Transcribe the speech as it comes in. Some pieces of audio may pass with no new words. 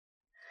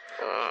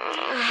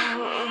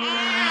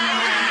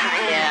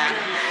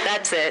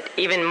headset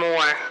even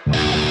more.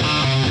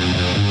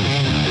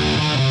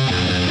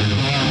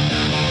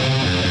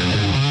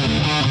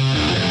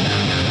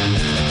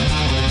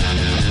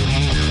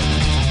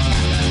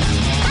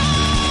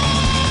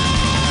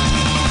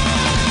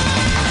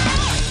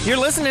 You're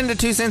listening to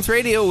 2 Cents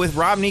Radio with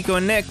Rob, Nico,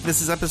 and Nick.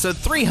 This is episode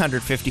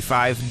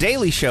 355,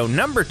 Daily Show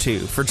number 2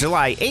 for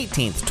July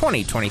 18th,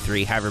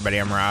 2023. Hi, everybody.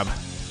 I'm Rob.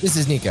 This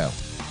is Nico.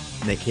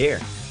 Nick here.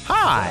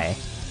 Hi.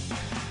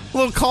 A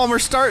little calmer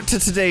start to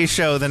today's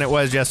show than it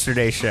was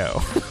yesterday's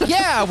show.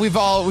 Yeah,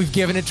 we've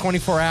given it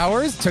 24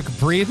 hours, took a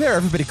breather,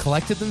 everybody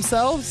collected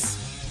themselves.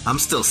 I'm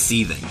still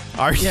seething.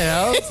 You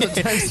know,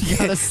 sometimes you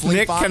gotta sleep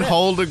Nick on can it.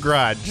 hold a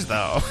grudge,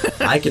 though.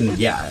 I can,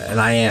 yeah,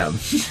 and I am.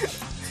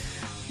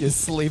 You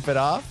sleep it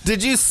off.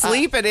 Did you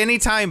sleep at any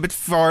time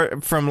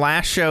from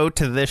last show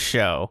to this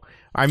show?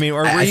 I mean,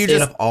 or were I you stayed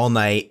just up all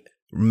night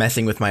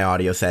messing with my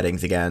audio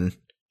settings again.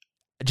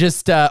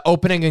 Just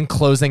opening and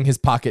closing his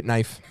pocket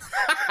knife.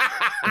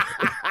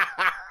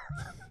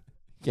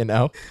 You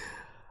know?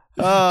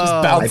 Just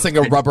bouncing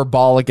a rubber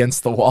ball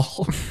against the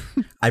wall.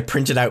 I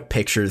printed out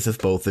pictures of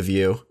both of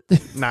you,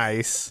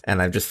 nice?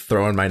 and I'm just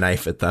throwing my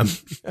knife at them.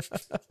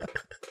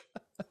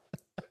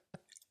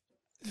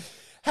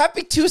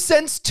 Happy 2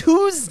 Cents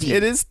Tuesday.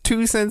 It is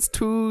 2 Cents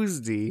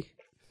Tuesday.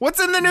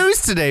 What's in the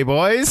news today,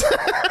 boys?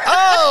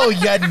 Oh,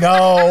 you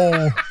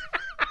know.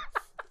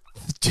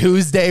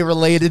 Tuesday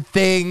related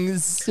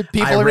things.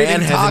 People are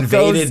Iran eating has tacos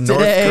invaded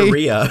today. North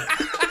Korea.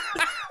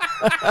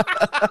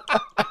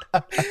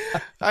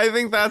 I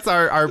think that's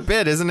our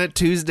bit, isn't it?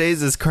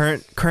 Tuesdays is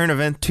current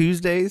event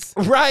Tuesdays.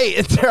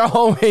 Right. They're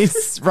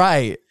always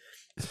right.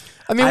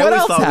 I mean, I what always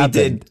else thought happened? we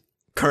did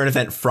current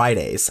event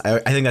Fridays. I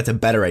think that's a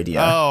better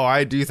idea. Oh,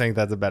 I do think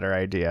that's a better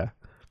idea.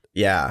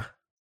 Yeah.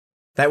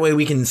 That way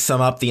we can sum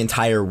up the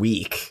entire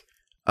week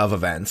of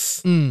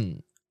events.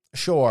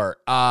 Sure.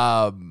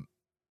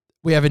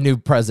 We have a new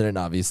president,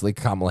 obviously,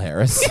 Kamala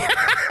Harris.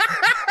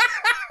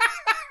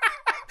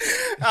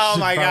 Oh Should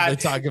my probably god!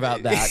 talk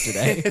about that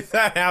today. If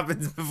that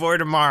happens before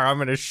tomorrow, I'm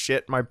gonna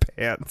shit my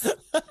pants.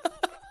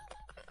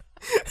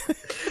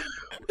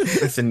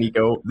 Listen,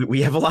 Nico,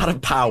 we have a lot of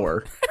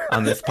power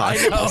on this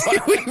podcast.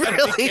 We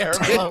really do.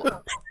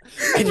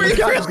 And We you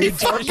gotta really be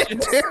fucking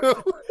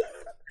do.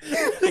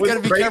 You gotta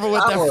be great careful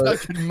with power. that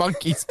fucking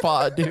monkey's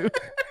paw, dude.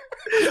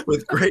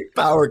 With great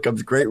power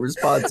comes great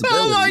responsibility.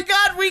 Oh my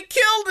god, we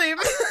killed him!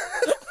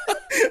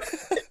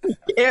 You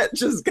can't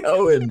just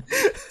go and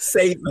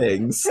say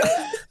things.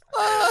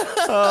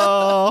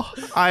 Oh,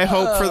 I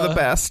hope for the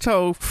best.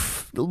 Oh,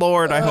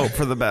 Lord, I hope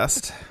for the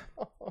best.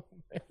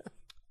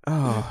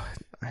 Oh,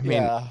 I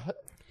mean,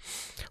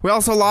 we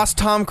also lost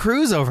Tom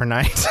Cruise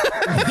overnight.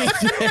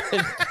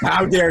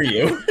 How dare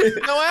you?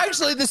 No,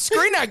 actually, the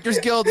Screen Actors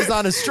Guild is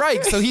on a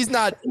strike, so he's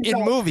not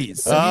in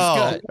movies. So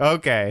Oh, he's good.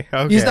 okay.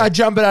 He's not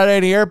jumping out of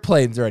any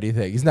airplanes or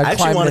anything. He's not. I actually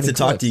climbing wanted any to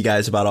talk cliffs. to you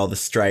guys about all the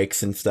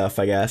strikes and stuff,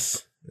 I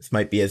guess. This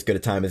might be as good a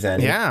time as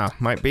any. Yeah,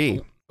 might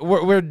be.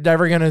 We're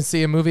never gonna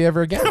see a movie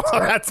ever again.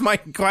 Well, that's my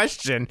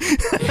question.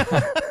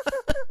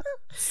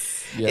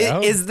 You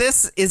know? Is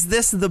this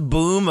the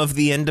boom of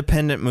the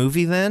independent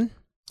movie then?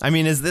 I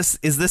mean, is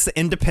this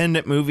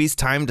independent movies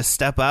time to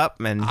step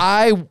up? And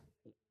I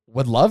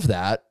would love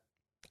that.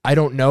 I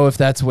don't know if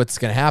that's what's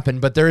going to happen,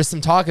 but there is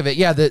some talk of it.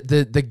 Yeah,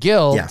 the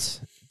guild, Yeah.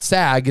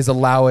 SAG, is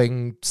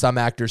allowing some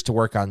actors to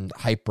work on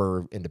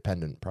hyper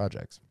independent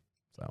projects.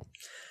 So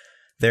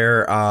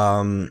There,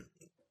 I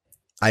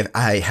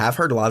have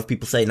heard a lot of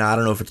people say, no, I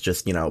don't know if it's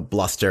just,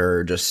 bluster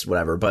or just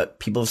whatever,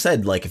 but people have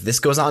said, like, if this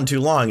goes on too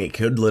long, it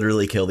could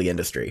literally kill the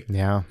industry.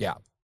 yeah.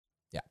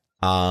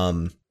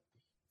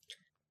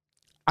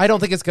 I don't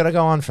think it's going to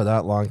go on for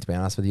that long, to be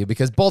honest with you,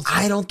 because both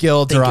I don't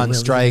guilds think are it on will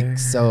strike. either.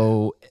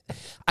 So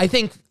I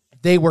think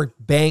they were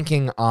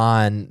banking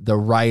on the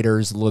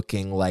writers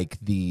looking like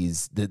the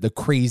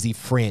crazy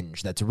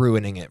fringe that's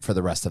ruining it for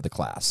the rest of the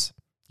class,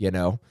 you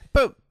know?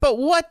 But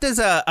what does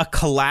a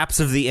collapse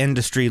of the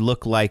industry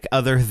look like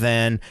other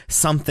than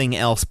something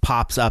else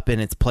pops up in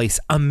its place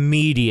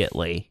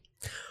immediately?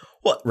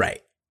 Well,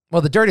 right.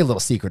 Well, the dirty little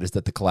secret is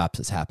that the collapse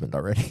has happened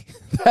already.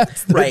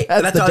 That's the Right.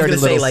 That's That's the what I dirty was going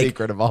to little say. Like,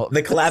 secret of all.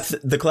 the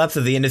collapse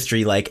of the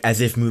industry, like,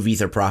 as if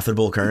movies are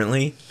profitable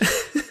currently.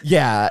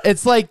 Yeah,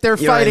 it's like they're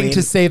You know what I fighting to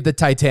mean? save the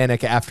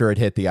Titanic after it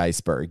hit the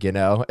iceberg, you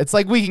know? It's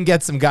like we can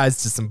get some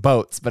guys to some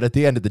boats, but at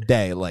the end of the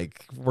day,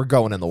 like, we're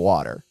going in the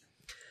water.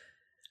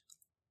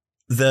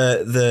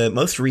 The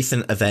most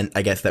recent event,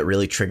 I guess, that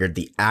really triggered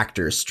the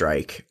actors'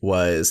 strike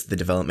was the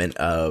development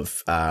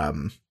of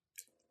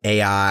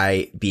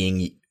AI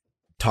being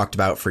talked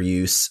about for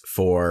use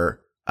for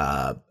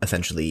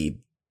essentially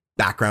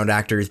background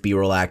actors,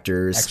 B-roll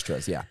actors,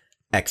 Extras, yeah.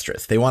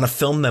 extras. They want to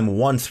film them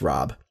once,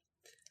 Rob,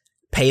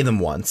 pay them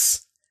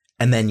once,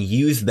 and then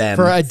use them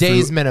For a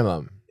day's through-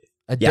 minimum.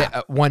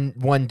 Yeah.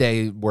 One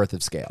day worth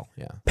of scale,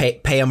 yeah.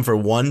 pay them for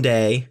one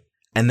day,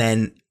 and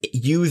then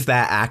use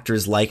that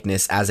actor's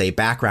likeness as a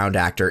background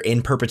actor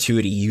in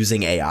perpetuity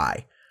using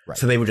AI. Right.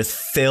 So they would just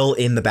fill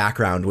in the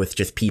background with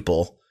just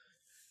people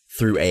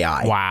through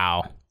AI.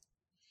 Wow.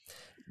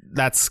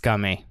 That's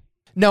scummy.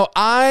 No,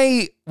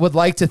 I would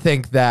like to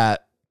think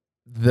that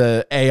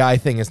the AI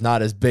thing is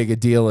not as big a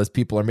deal as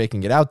people are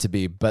making it out to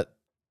be, but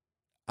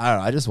I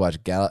don't know. I just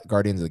watched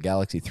Guardians of the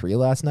Galaxy 3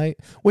 last night,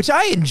 which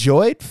I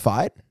enjoyed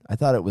fine. I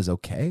thought it was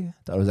okay.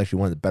 I thought it was actually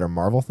one of the better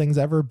Marvel things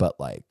ever, but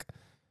like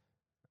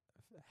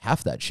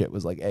half that shit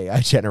was like AI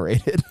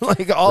generated.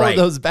 Like all of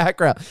those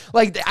background.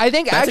 Like I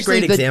think that's actually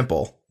a great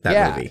example,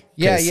 that movie.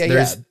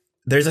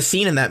 There's a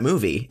scene in that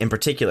movie in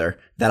particular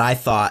that I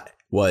thought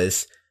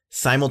was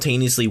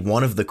simultaneously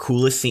one of the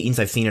coolest scenes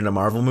I've seen in a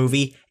Marvel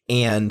movie,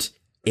 and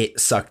it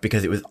sucked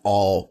because it was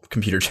all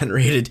computer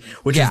generated,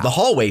 which is the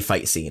hallway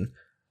fight scene.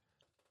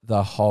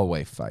 The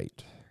hallway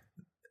fight.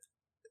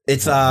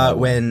 It's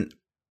when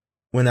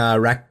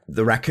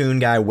the raccoon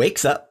guy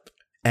wakes up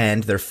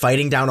and they're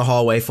fighting down a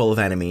hallway full of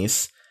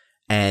enemies,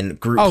 and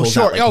Groot pulls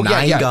out like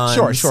 9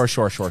 guns. Sure.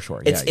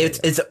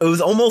 It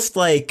was almost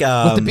like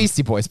with the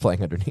Beastie Boys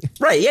playing underneath.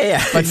 Right,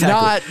 yeah. But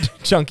not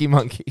Chunky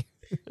Monkey.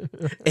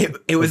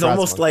 It was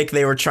almost like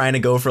they were trying to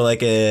go for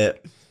like a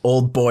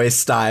old boy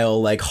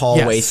style like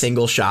hallway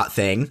single shot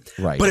thing.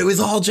 Right. But it was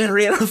all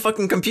generated on a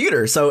fucking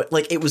computer. So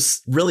like it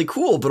was really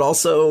cool, but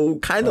also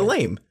kind of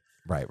lame.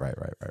 Right.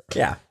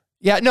 Yeah.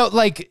 Yeah, no,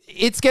 like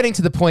it's getting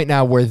to the point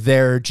now where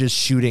they're just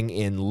shooting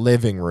in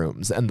living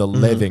rooms, and the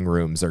living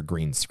rooms are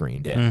green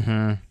screened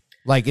in.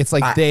 Like it's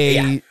like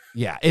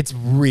it's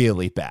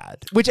really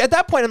bad. Which at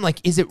that point I'm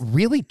like, is it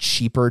really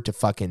cheaper to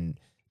fucking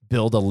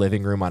build a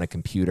living room on a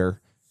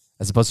computer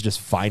as opposed to just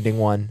finding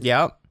one?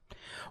 Yep.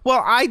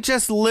 Well, I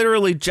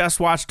literally just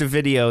watched a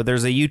video.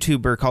 There's a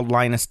YouTuber called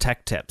Linus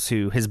Tech Tips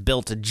who has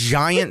built a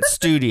giant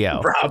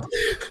studio. Rob,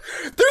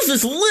 there's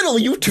this little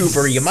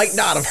YouTuber you might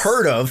not have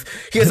heard of.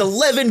 He has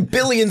 11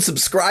 billion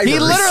subscribers. He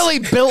literally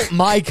built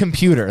my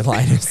computer,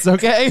 Linus,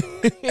 okay?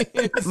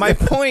 My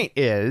point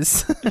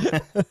is...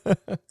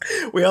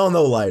 we all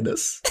know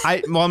Linus.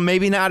 Well,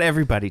 maybe not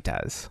everybody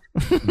does.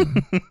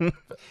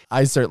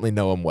 I certainly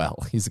know him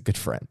well. He's a good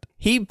friend.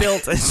 He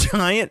built a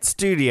giant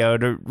studio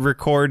to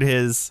record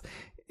his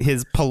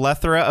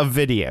plethora of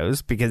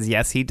videos, because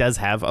yes, he does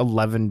have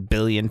 11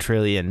 billion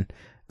trillion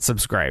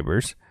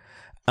subscribers.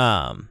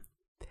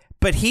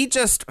 But he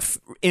just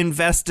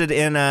invested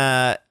in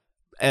a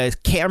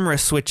camera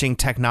switching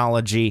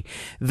technology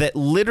that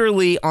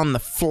literally on the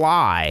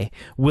fly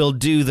will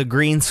do the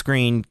green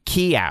screen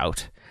key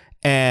out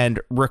and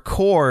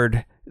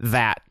record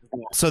that,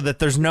 so that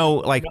there's no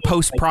like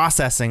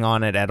post-processing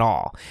on it at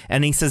all.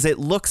 And he says it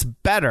looks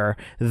better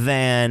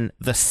than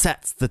the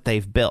sets that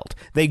they've built.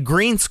 They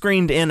green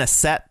screened in a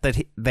set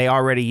that they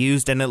already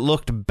used, and it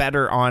looked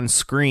better on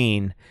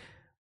screen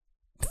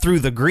through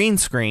the green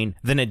screen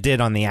than it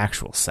did on the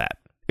actual set.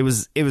 It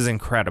was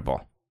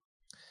incredible.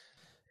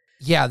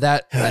 Yeah,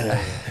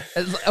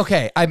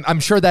 okay, I'm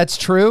sure that's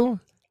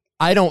true.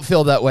 I don't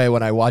feel that way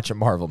when I watch a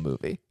Marvel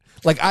movie.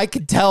 Like I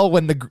could tell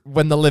when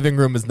the living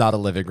room is not a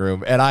living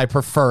room, and I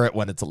prefer it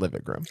when it's a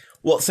living room.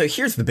 Well, so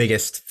here's the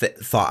biggest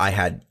thought I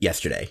had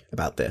yesterday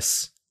about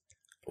this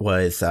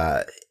was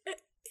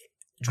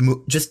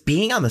just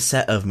being on the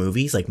set of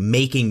movies, like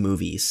making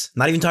movies.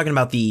 Not even talking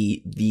about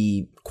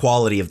the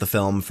quality of the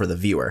film for the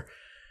viewer.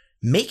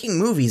 Making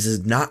movies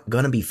is not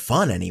going to be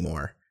fun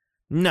anymore.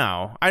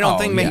 No, I don't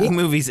think making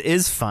movies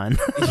is fun.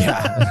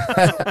 Yeah,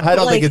 I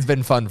don't think it's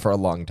been fun for a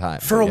long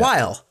time. For a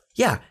while.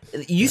 Yeah,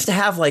 you used to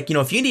have like,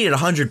 if you needed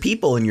 100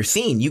 people in your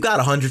scene, you got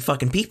 100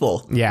 fucking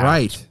people. Yeah.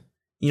 Right.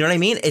 You know what I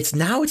mean? It's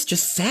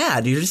just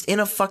sad. You're just in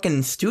a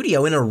fucking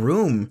studio in a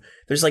room.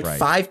 There's like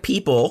 5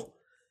 people.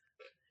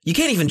 You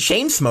can't even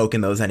chain smoke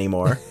in those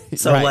anymore.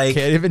 So like,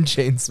 can't even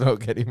chain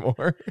smoke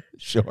anymore.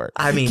 Sure.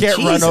 I mean, can't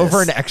run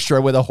over an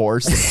extra with a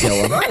horse and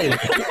kill him. Right.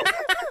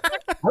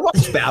 I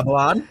watched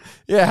Babylon.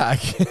 Yeah, I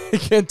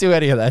can't do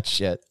any of that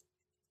shit.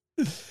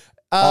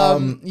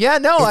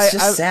 It's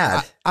just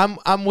sad.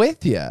 I'm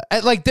with you.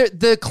 Like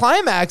the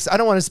climax, I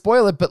don't want to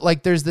spoil it, but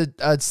like there's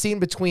the scene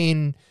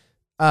between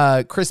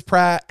Chris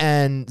Pratt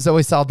and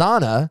Zoe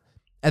Saldana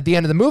at the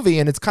end of the movie,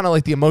 and it's kind of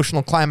like the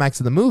emotional climax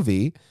of the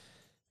movie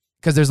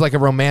because there's like a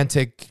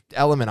romantic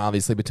element,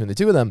 obviously, between the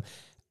two of them.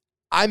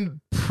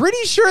 I'm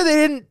pretty sure they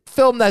didn't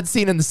film that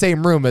scene in the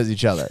same room as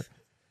each other.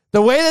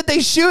 The way that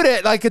they shoot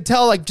it, I could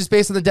tell, like just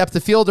based on the depth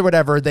of field or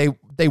whatever,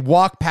 they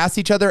walk past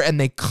each other and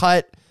they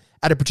cut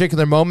at a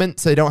particular moment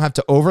so they don't have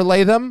to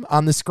overlay them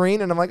on the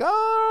screen. And I'm like,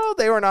 oh,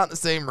 they were not in the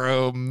same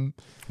room.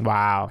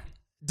 Wow.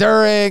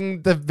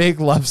 During the big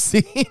love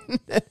scene.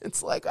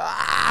 It's like,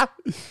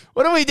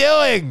 what are we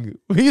doing?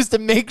 We used to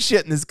make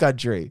shit in this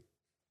country.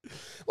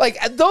 Like,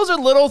 those are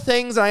little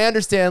things. And I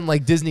understand,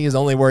 like, Disney is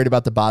only worried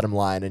about the bottom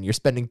line, and you're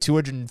spending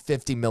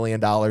 $250 million,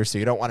 so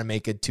you don't want to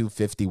make it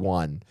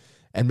 $251.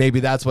 And maybe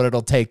that's what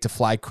it'll take to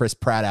fly Chris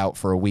Pratt out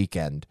for a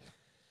weekend.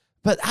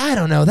 But I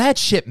don't know. That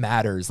shit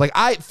matters. Like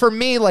for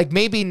me, like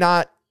maybe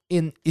not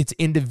in its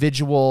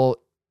individual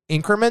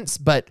increments,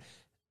 but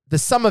the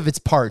sum of its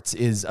parts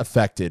is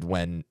affected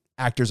when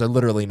actors are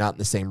literally not in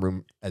the same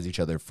room as each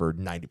other for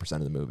 90%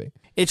 of the movie.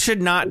 It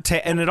should not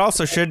take, and it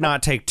also should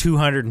not take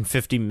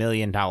 $250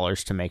 million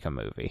to make a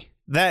movie.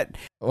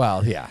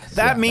 Well, yeah.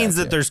 That means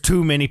too. that there's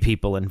too many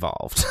people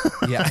involved.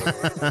 Yeah.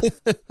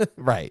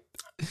 Right.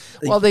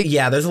 Well,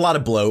 there's a lot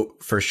of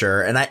bloat for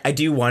sure. And I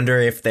do wonder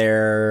if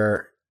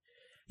they're,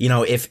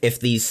 if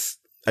these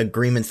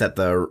agreements that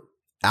the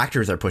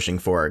actors are pushing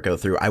for go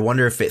through, I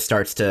wonder if it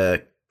starts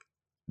to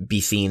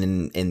be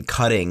seen in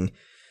cutting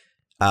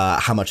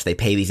how much they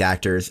pay these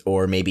actors,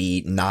 or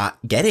maybe not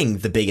getting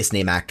the biggest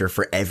name actor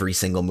for every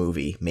single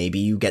movie. Maybe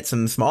you get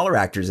some smaller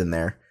actors in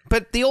there.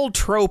 But the old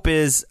trope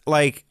is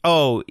like,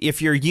 oh, if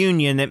you're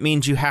union, it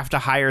means you have to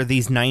hire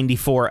these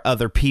 94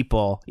 other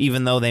people,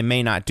 even though they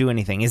may not do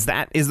anything. Is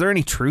there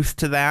any truth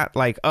to that?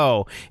 Like,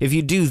 oh, if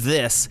you do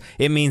this,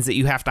 it means that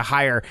you have to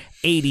hire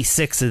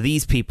 86 of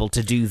these people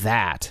to do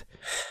that.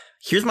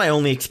 Here's my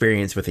only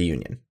experience with a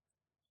union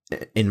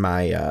in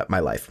my my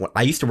life.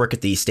 I used to work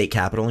at the state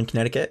capitol in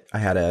Connecticut. I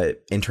had an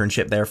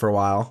internship there for a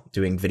while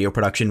doing video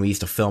production. We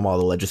used to film all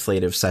the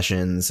legislative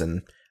sessions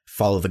and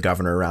follow the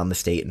governor around the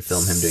state and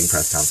film him doing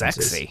press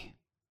conferences. Sexy.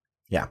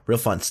 Yeah, real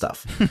fun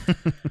stuff.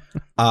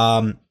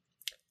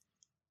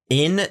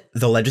 In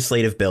the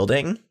legislative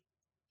building,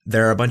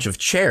 there are a bunch of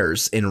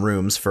chairs in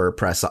rooms for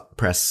press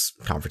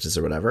conferences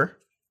or whatever.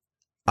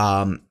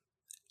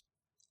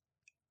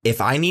 If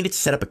I needed to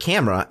set up a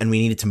camera and we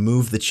needed to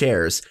move the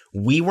chairs,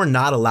 we were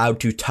not allowed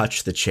to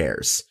touch the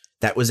chairs.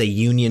 That was a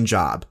union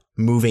job,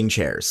 moving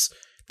chairs.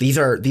 These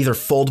are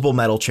foldable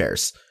metal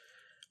chairs.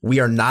 We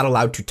are not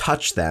allowed to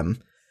touch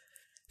them.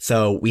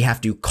 So we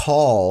have to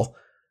call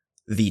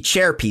the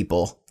chair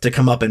people to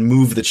come up and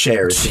move the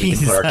chairs so we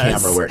can put our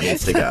camera where it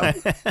needs to go.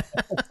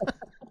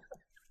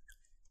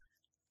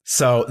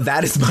 So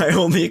that is my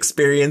only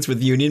experience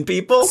with union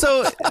people.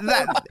 So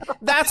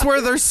that's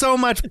where there's so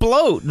much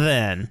bloat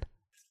then.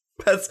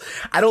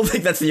 I don't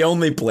think that's the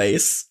only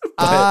place.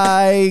 But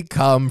I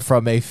come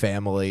from a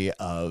family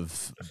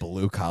of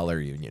blue-collar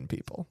union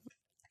people.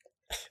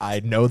 I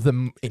know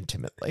them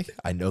intimately.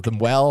 I know them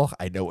well.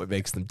 I know what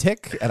makes them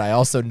tick. And I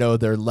also know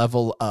their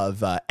level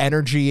of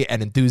energy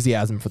and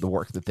enthusiasm for the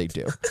work that they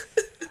do.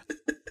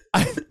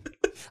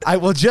 I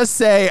will just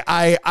say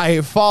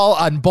I fall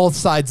on both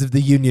sides of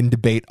the union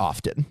debate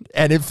often.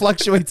 And it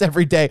fluctuates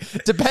every day,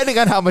 depending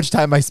on how much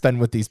time I spend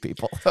with these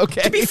people.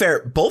 Okay. To be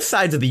fair, both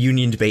sides of the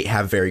union debate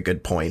have very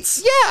good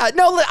points. Yeah.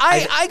 No,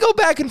 I go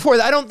back and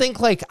forth. I don't think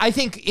I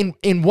think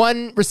in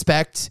one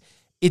respect,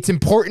 it's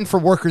important for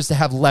workers to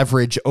have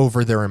leverage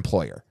over their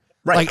employer.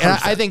 Right. And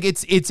I think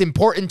it's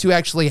important to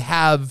actually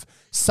have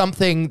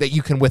something that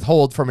you can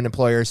withhold from an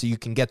employer so you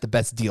can get the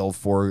best deal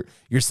for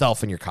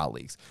yourself and your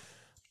colleagues.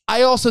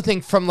 I also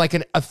think from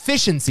an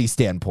efficiency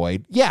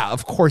standpoint, yeah,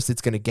 of course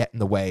it's going to get in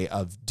the way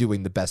of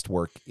doing the best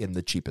work in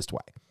the cheapest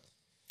way.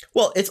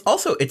 Well, it's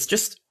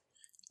just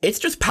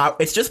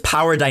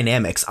power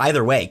dynamics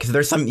either way, because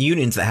there's some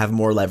unions that have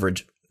more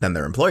leverage than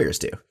their employers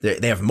do.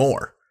 They have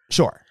more.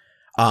 Sure.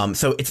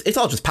 So it's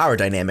all just power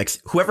dynamics.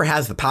 Whoever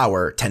has the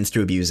power tends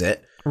to abuse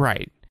it.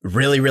 Right.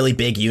 Really, really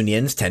big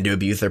unions tend to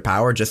abuse their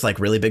power, just like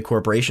really big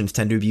corporations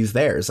tend to abuse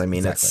theirs. I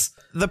mean, Exactly.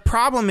 The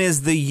problem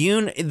is the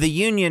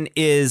union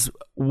is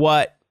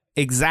what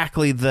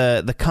exactly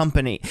the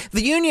company.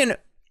 The union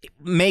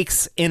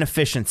makes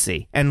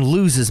inefficiency and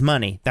loses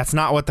money. That's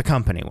not what the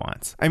company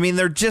wants. I mean,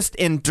 they're just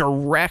in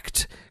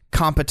direct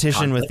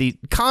competition with the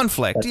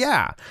conflict.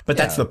 But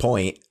that's the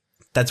point.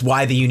 That's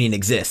why the union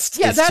exists.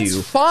 Yeah,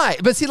 that's fine.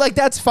 But see,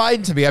 that's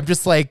fine to me. I'm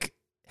just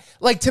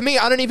to me,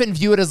 I don't even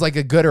view it as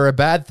a good or a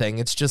bad thing.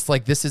 It's just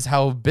this is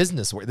how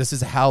business works. This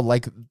is how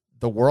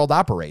the world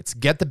operates.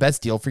 Get the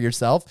best deal for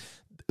yourself.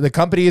 The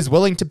company is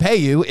willing to pay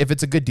you if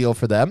it's a good deal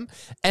for them.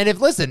 And if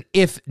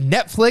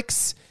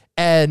Netflix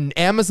and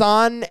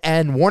Amazon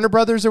and Warner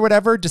Brothers or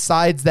whatever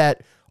decides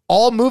that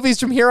all movies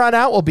from here on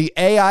out will be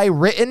AI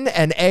written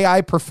and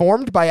AI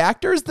performed by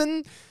actors,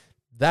 then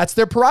that's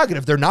their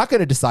prerogative. They're not going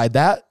to decide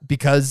that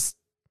because...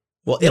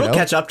 Well, it'll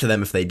catch up to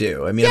them if they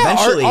do. I mean,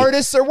 eventually...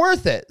 artists are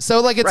worth it.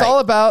 So, it's all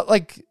about,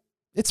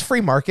 it's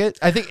free market.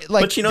 I think,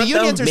 but the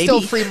unions are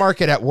still free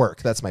market at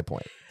work. That's my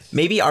point.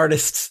 Maybe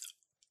artists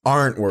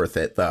aren't worth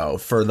it, though,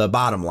 for the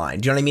bottom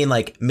line. Do you know what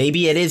I mean?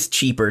 Maybe it is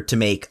cheaper to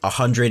make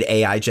 100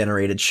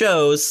 AI-generated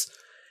shows,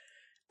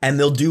 and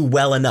they'll do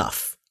well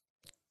enough.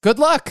 Good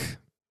luck.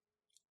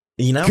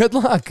 Good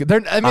luck. They're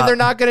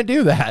not going to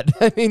do that.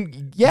 I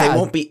mean, yeah. They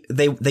won't be.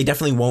 They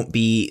definitely won't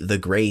be the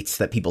greats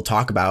that people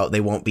talk about.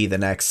 They won't be the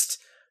next,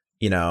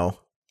 The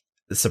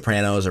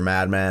Sopranos or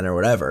Mad Men or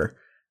whatever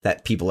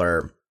that people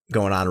are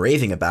going on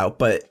raving about.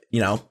 But,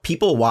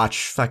 people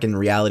watch fucking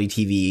reality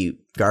TV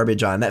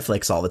garbage on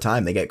Netflix all the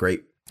time. They get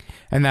great.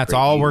 And that's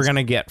all we're going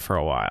to get for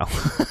a while.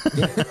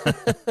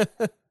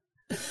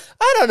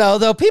 I don't know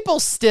though. People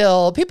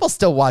still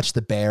watch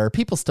The Bear.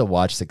 People still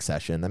watch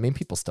Succession. I mean,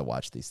 people still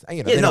watch these.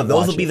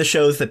 Those will be the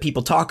shows that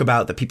people talk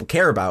about, that people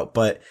care about.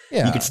 But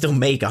you could still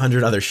make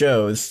 100 other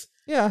shows.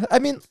 Yeah, I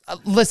mean,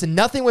 listen,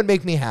 nothing would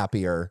make me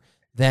happier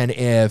than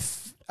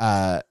if.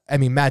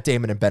 Matt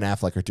Damon and Ben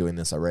Affleck are doing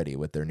this already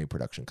with their new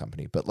production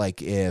company. But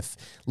if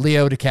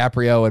Leo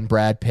DiCaprio and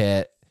Brad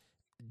Pitt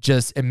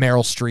and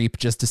Meryl Streep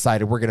just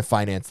decided we're going to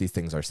finance these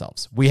things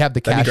ourselves. We have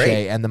the That'd be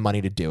cachet great. and the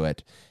money to do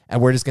it.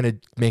 And we're just going to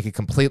make it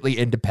completely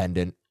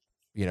independent,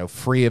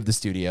 free of the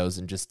studios.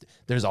 And just,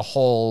 there's a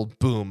whole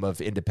boom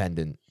of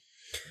independent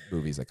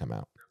movies that come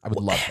out. I would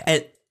love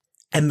that.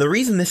 And the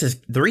reason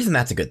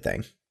that's a good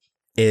thing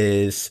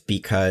is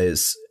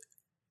because,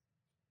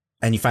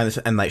 and you find this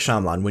in like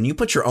Shyamalan, when you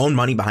put your own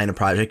money behind a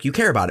project, you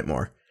care about it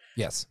more.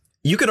 Yes.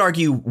 You could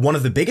argue one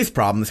of the biggest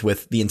problems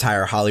with the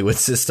entire Hollywood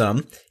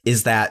system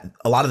is that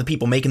a lot of the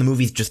people making the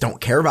movies just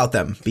don't care about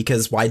them,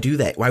 because why do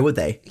they? Why would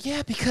they?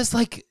 Yeah, because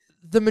like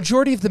the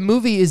majority of the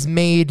movie is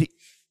made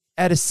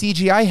at a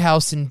CGI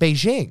house in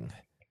Beijing.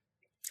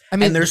 I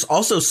mean, And there's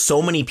also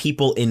so many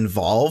people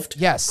involved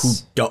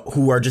yes,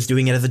 who are just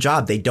doing it as a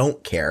job. They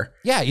don't care.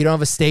 yeah, you don't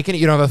have a stake in it.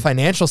 You don't have a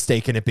financial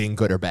stake in it being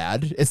good or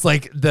bad. It's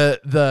like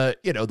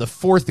the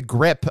fourth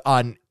grip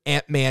on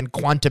Ant-Man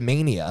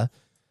Quantumania.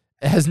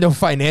 It has no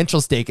financial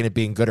stake in it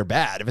being good or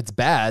bad. If it's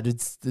bad,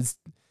 it's.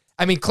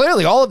 I mean,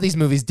 clearly, all of these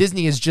movies,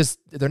 Disney is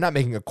just—they're not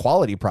making a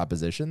quality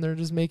proposition. They're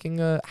just making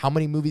a how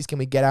many movies can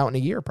we get out in a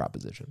year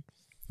proposition.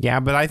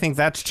 Yeah, but I think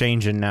that's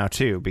changing now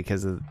too,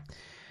 because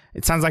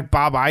it sounds like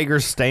Bob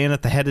Iger's staying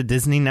at the head of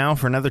Disney now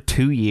for another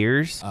 2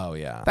 years. Oh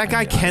yeah, That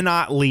guy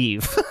cannot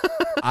leave.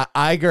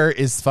 Iger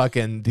is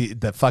fucking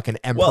the fucking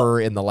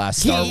emperor in the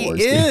last Star Wars.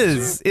 He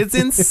is. It's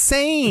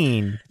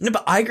insane. No,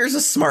 but Iger's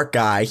a smart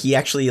guy. He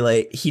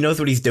actually he knows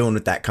what he's doing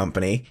with that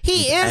company.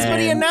 He is, but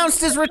he announced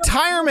his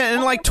retirement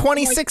in like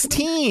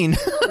 2016.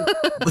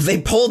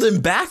 They pulled him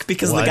back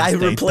because the guy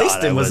who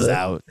replaced him was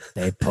out.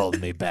 They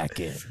pulled me back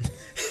in.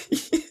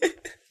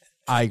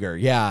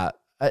 Iger, yeah.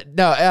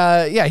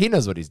 Yeah, he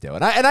knows what he's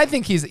doing. I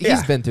think he's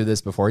been through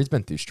this before. He's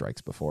been through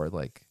strikes before.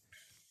 Like,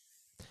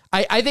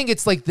 I think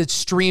it's like the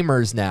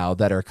streamers now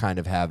that are kind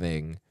of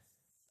having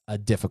a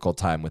difficult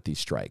time with these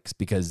strikes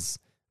because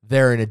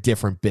they're in a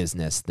different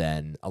business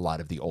than a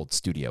lot of the old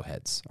studio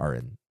heads are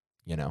in,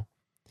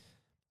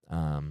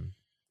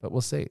 But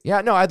we'll see.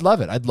 Yeah, no, I'd love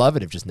it. I'd love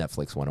it if just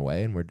Netflix went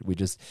away and we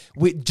just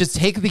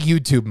take the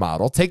YouTube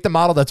model, take the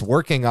model that's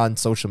working on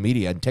social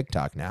media and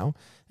TikTok now,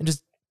 and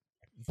just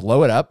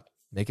blow it up,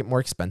 make it more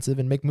expensive,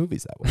 and make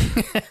movies that way.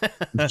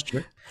 That's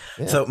true.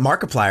 Yeah. So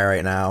Markiplier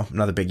right now,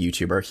 another big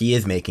YouTuber, he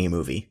is making a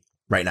movie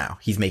right now.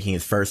 He's making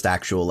his first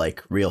actual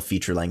real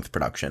feature length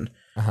production.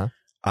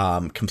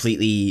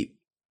 Completely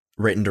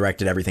written,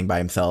 directed, everything by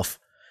himself.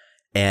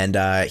 And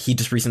he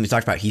just recently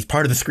talked about he's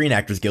part of the Screen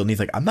Actors Guild, and he's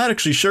like, I'm not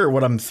actually sure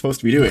what I'm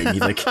supposed to be doing.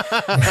 He's like,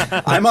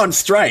 I'm on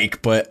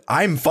strike, but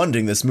I'm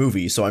funding this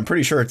movie, so I'm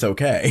pretty sure it's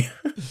okay.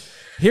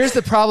 Here's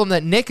the problem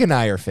that Nick and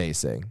I are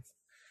facing.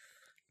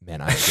 Man,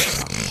 I'm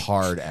getting a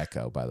hard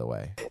echo, by the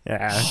way.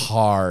 Yeah.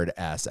 Hard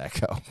ass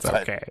echo. It's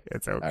okay.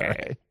 It's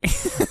okay.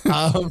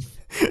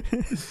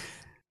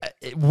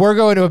 We're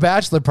going to a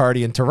bachelor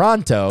party in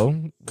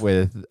Toronto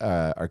with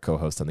our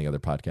co-host on the other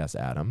podcast,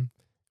 Adam.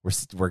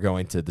 We're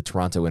going to the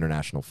Toronto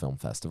International Film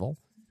Festival.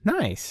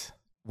 Nice.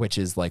 Which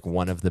is like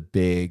one of the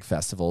big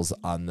festivals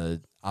on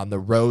the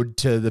road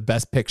to the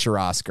Best Picture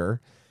Oscar.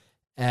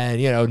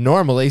 And,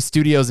 normally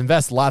studios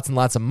invest lots and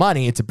lots of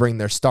money to bring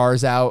their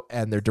stars out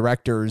and their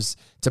directors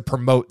to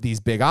promote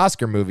these big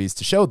Oscar movies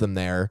to show them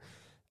there.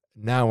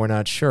 Now we're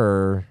not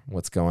sure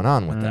what's going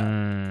on with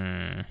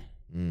that.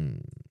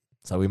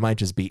 So we might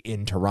just be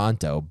in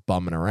Toronto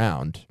bumming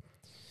around,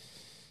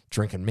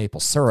 drinking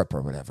maple syrup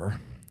or whatever.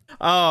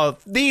 Oh,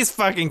 these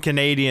fucking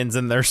Canadians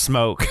and their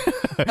smoke.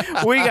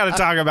 We got to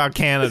talk about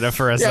Canada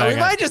for a Yeah, second. we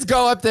might just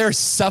go up there,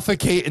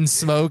 suffocate and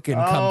smoke, and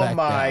come back Oh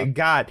my down.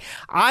 God.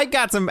 I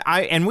got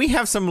and we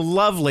have some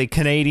lovely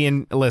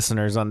Canadian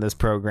listeners on this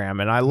program,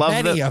 and I love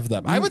Many of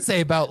them. I would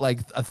say about like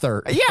a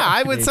third. Yeah,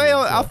 I would say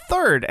a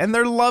third, and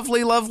they're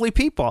lovely, lovely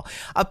people.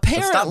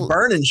 Stop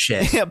burning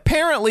shit.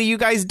 Apparently, you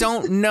guys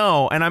don't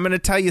know, and I'm going to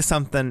tell you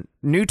something.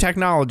 New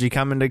technology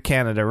coming to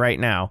Canada right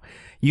now.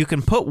 You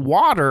can put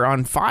water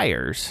on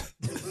fires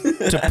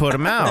to put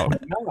them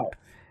out.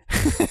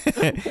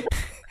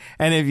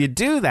 And if you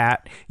do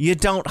that, you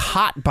don't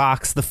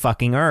hotbox the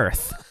fucking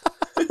earth.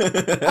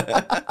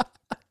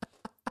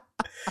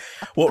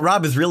 What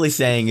Rob is really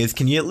saying is,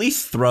 can you at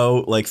least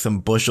throw some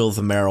bushels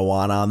of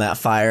marijuana on that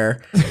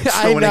fire?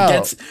 I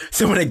know.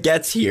 So when it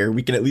gets here,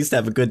 we can at least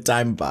have a good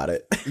time about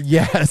it.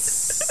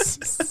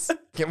 Yes.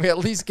 Can we at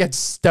least get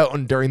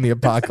stoned during the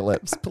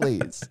apocalypse,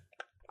 please?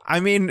 I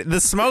mean,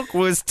 the smoke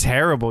was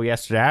terrible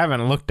yesterday. I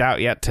haven't looked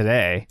out yet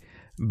today,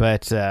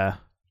 but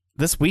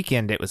this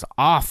weekend it was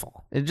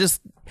awful.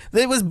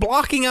 It was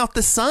blocking out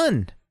the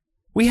sun.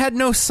 We had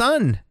no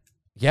sun.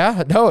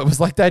 Yeah, no, it was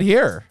like that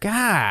here.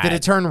 God. Did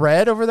it turn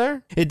red over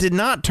there? It did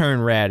not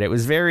turn red. It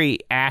was very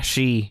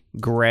ashy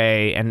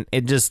gray, and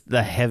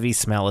the heavy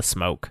smell of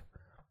smoke.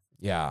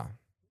 Yeah.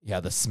 Yeah,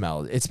 the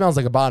smell. It smells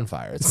like a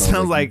bonfire. It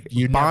smells like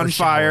you never bonfire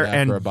shower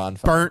after a and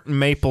bonfire. burnt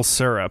maple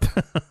syrup.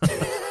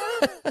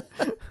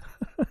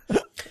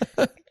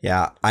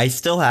 Yeah, I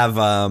still have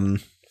my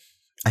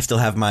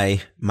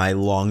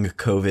long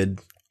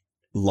COVID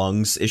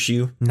lungs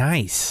issue.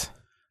 Nice.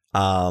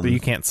 But you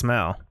can't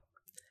smell.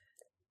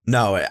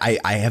 No,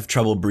 I have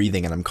trouble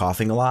breathing and I'm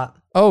coughing a lot.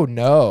 Oh,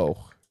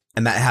 no.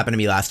 And that happened to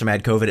me last time I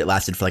had COVID. It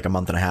lasted for like a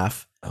month and a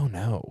half. Oh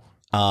no.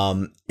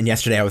 And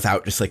yesterday I was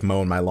out just like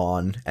mowing my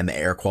lawn, and the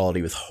air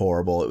quality was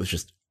horrible. It was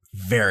just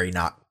very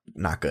not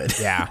good.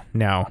 Yeah,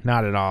 no,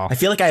 not at all. I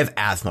feel like I have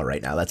asthma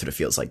right now. That's what it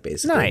feels like,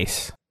 basically.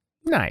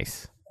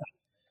 Nice.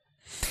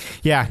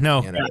 Yeah,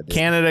 no,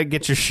 Canada,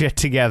 get your shit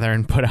together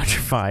and put out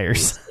your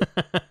fires.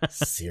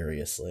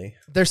 Seriously.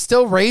 They're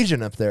still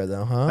raging up there,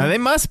 though, huh? They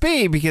must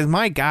be, because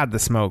my God, the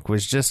smoke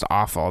was just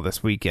awful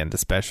this weekend,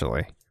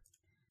 especially.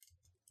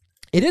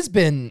 It has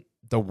been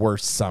the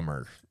worst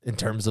summer in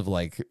terms of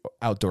like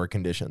outdoor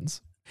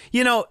conditions.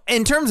 You know,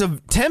 in terms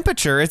of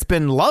temperature, it's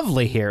been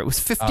lovely here. It was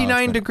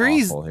 59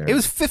 degrees. It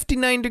was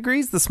 59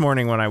 degrees this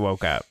morning when I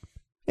woke up.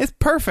 It's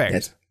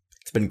perfect.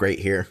 It's been great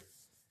here.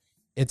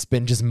 It's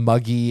been just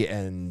muggy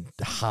and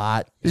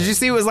hot. Did you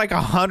see it was like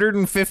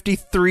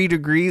 153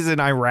 degrees in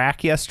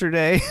Iraq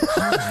yesterday?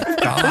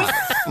 God.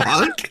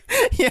 Fuck.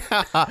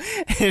 Yeah.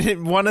 And at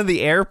one of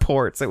the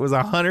airports, it was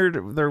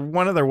 100.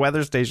 One of their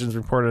weather stations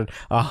reported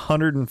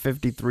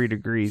 153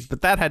 degrees,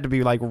 but that had to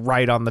be like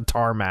right on the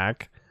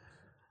tarmac.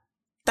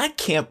 That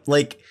can't,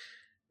 like,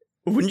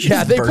 wouldn't you Yeah,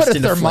 just they burst put a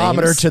into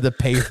thermometer flames? to the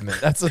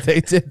pavement. That's what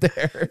they did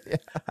there. Yeah.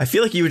 I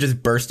feel like you would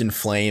just burst in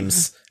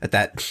flames at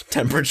that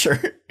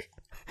temperature.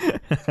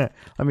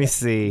 Let me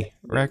see.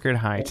 Record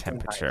high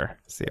temperature.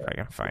 See if I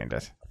can find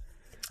it.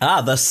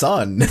 The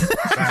sun.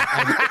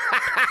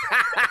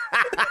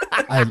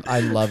 I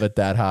love it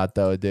that hot,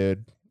 though,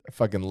 dude. I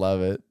fucking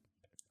love it.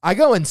 I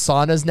go in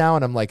saunas now,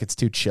 and I'm like, it's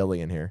too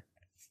chilly in here.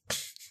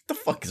 The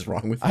fuck is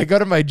wrong with you? I go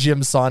to my gym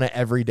sauna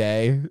every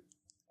day,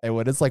 and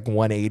when it's like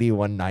 180,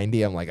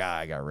 190, I'm like,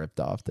 I got ripped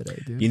off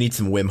today, dude. You need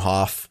some Wim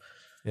Hof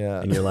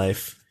Yeah. in your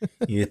life.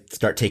 You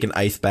start taking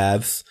ice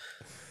baths.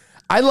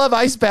 I love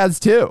ice baths,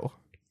 too.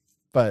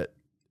 But,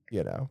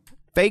 you know.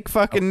 Fake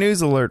fucking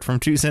news alert from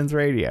 2 Cents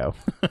Radio.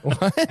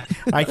 What?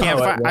 I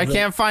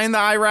can't find the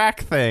Iraq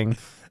thing.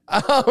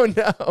 Oh,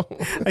 no.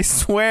 I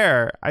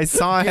swear. I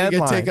saw a I'm going to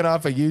headline. get taken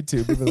off of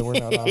YouTube even though we're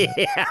not on it.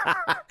 Yeah.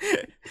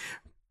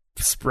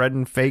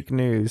 Spreading fake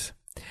news.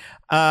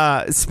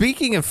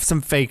 Speaking of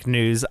some fake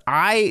news,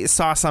 I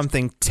saw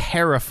something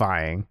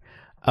terrifying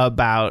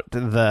about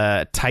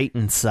the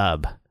Titan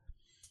sub.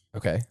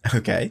 Okay.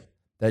 Okay.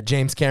 That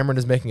James Cameron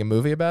is making a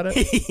movie about it?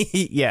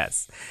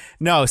 Yes.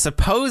 No,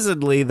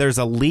 supposedly there's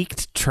a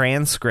leaked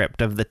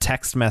transcript of the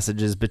text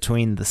messages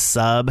between the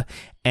sub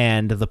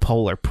and the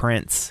Polar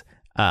Prince.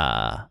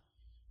 They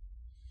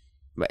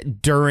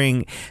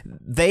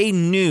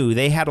knew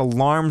they had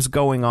alarms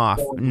going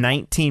off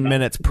 19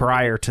 minutes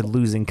prior to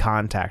losing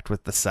contact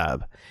with the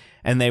sub.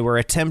 And they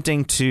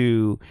attempted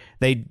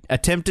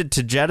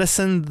to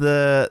jettison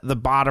the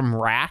bottom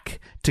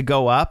rack to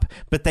go up,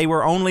 but they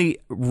were only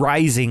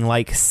rising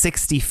like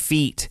 60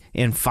 feet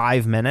in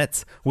 5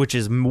 minutes, which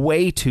is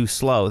way too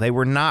slow. They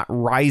were not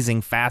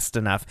rising fast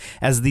enough,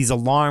 as these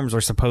alarms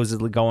are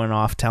supposedly going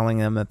off telling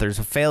them that there's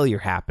a failure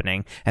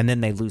happening, and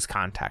then they lose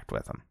contact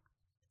with them.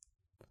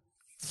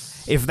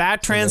 If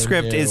that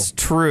transcript is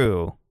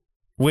true,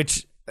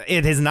 which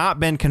it has not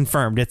been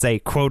confirmed, it's a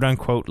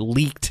quote-unquote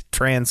leaked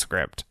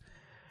transcript.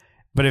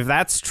 But if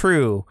that's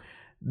true,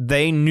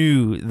 they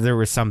knew there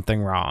was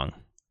something wrong,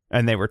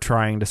 and they were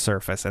trying to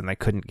surface, and they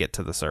couldn't get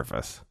to the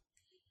surface.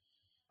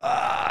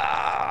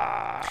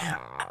 I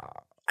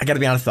gotta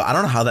be honest, though. I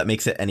don't know how that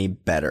makes it any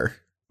better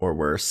or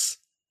worse.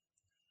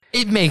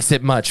 It makes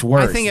it much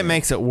worse. I think it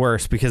makes it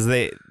worse because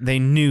they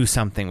knew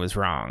something was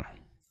wrong.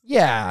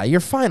 Yeah, your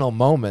final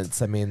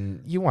moments. I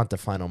mean, you want the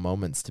final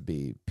moments to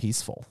be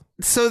peaceful.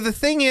 So the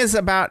thing is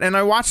and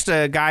I watched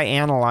a guy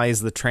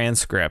analyze the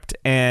transcript,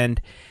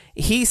 and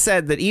he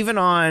said that even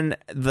on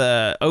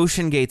the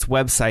Ocean Gates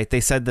website,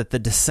 they said that the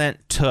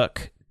descent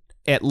took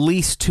at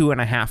least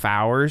 2.5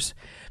 hours.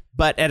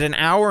 But at an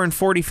hour and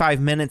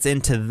 45 minutes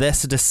into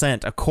this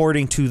descent,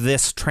 according to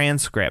this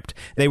transcript,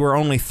 they were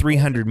only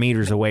 300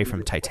 meters away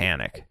from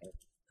Titanic.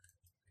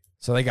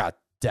 So they got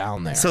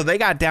down there. So they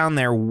got down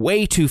there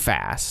way too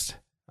fast.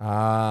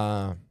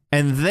 And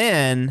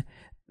then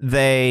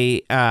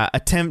they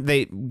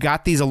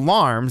got these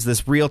alarms.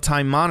 This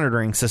real-time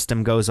monitoring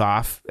system goes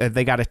off.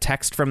 They got a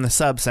text from the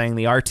sub saying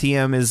the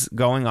RTM is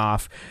going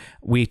off.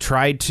 We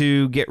tried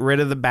to get rid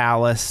of the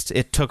ballast.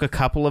 It took a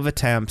couple of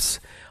attempts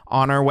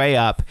on our way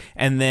up,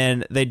 and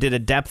then they did a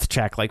depth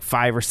check like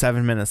 5 or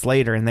 7 minutes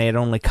later, and they had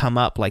only come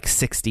up like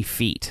 60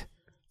 feet,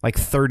 like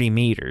 30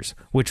 meters,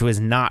 which was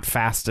not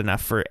fast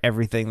enough for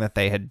everything that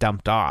they had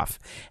dumped off,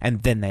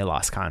 and then they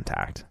lost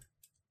contact.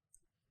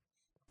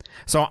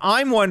 So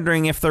I'm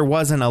wondering if there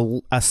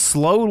wasn't a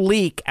slow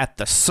leak at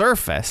the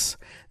surface.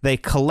 They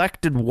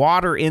collected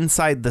water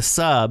inside the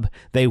sub.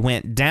 They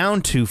went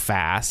down too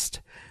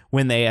fast.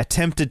 When they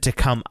attempted to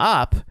come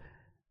up,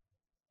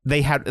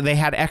 they had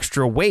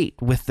extra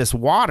weight with this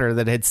water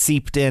that had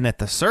seeped in at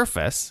the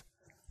surface,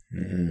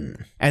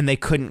 and they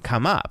couldn't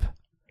come up.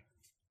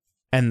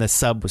 And the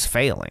sub was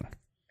failing.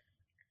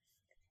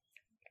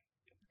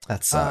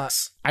 That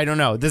sucks. I don't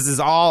know. This is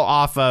all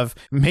off of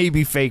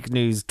maybe fake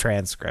news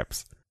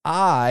transcripts.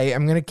 I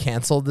am going to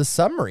cancel the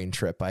submarine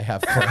trip I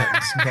have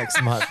planned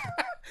next month.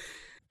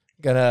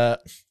 Gonna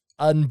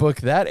unbook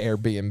that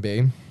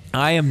Airbnb.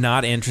 I am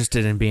not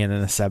interested in being in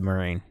a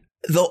submarine.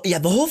 Though, yeah,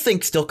 the whole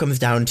thing still comes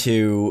down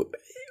to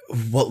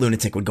what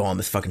lunatic would go on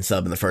this fucking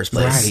sub in the first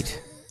place.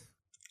 Right.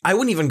 I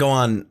wouldn't even go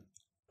on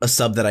a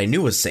sub that I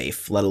knew was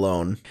safe, let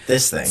alone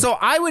this thing. So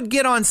I would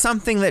get on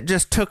something that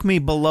just took me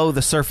below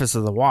the surface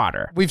of the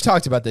water. We've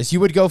talked about this. You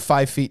would go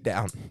 5 feet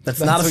down. That's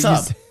not a what you sub.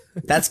 said.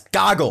 That's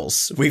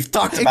goggles. We've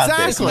talked about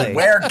this. Exactly. You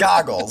wear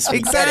goggles.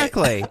 We get it.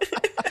 Exactly.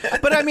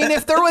 But I mean,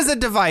 if there was a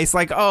device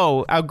like,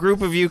 oh, a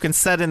group of you can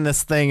set in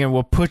this thing and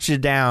we'll put you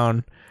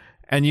down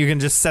and you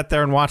can just sit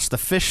there and watch the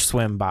fish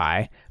swim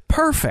by.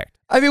 Perfect.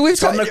 I mean, we've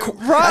talked. That's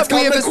Rob, called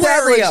we have an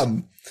established.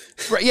 aquarium.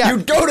 Right, yeah. You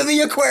go to the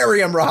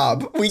aquarium,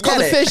 Rob. We It's called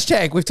get a it. fish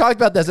tank. We've talked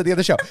about this at the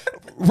other show.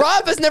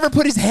 Rob has never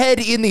put his head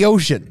in the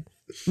ocean.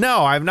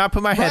 No, I've not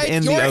put my head Right?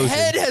 in Your the ocean.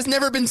 head has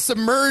never been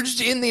submerged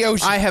in the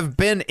ocean. I have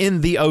been in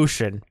the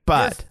ocean,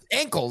 but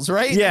Ankles,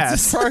 right? Yes.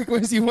 That's as far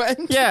as you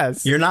went.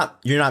 yes. You're not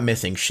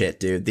missing shit,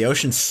 dude. The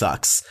ocean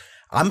sucks.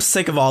 I'm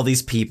sick of all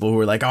these people who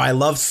are like, "Oh, I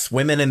love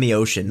swimming in the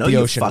ocean." No, The you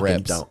ocean fucking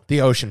rips. don't.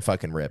 The ocean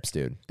fucking rips,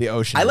 dude. The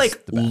ocean. I is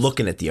like the best.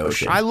 looking at the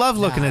ocean. I love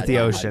looking at the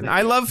ocean.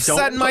 I love Don't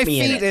setting my put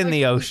me in feet it. in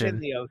the ocean.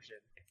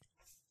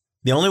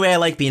 The only way I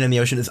like being in the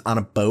ocean is on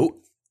a boat.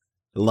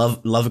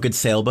 Love a good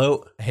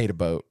sailboat. I hate a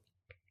boat.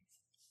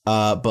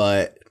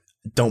 But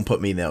don't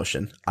put me in the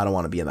ocean. I don't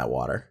want to be in that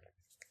water.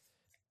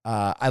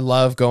 I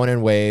love going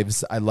in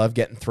waves. I love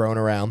getting thrown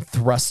around,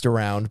 thrust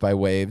around by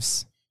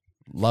waves.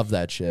 Love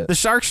that shit. The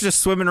shark's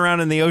just swimming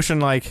around in the ocean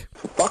like,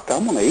 Fuck,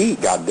 I'm gonna eat,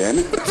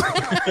 goddammit.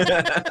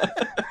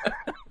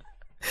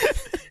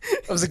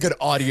 That was a good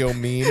audio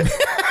meme.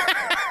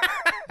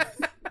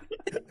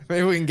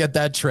 Maybe we can get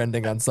that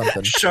trending on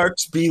something.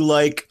 Sharks be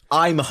like,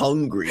 I'm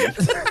hungry.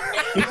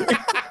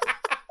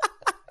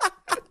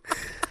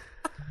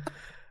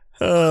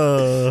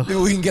 Maybe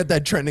we can get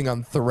that trending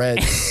on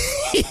Threads.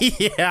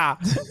 yeah.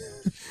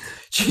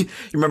 You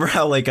remember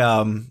how like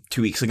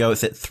 2 weeks ago it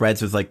said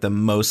Threads was like the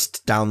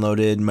most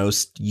downloaded,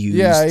 most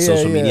used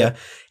social media?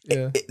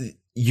 Yeah.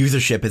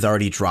 Usership has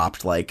already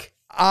dropped like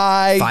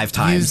I 5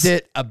 times. used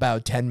it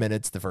about 10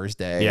 minutes the first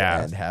day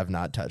Yeah. and have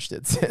not touched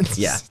it since.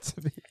 Yeah.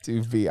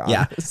 to be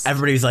yeah. honest.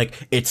 Everybody's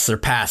like, it's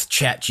surpassed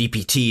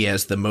ChatGPT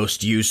as the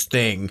most used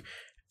thing.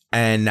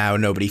 And now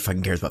nobody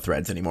fucking cares about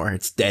Threads anymore.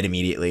 It's dead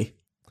immediately.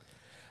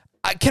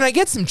 Can I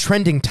get some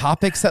trending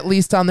topics at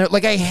least on there?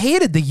 Like, I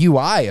hated the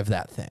UI of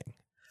that thing.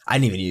 I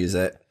didn't even use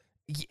it.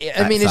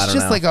 I mean, I it's don't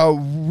just know. like a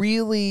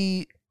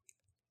really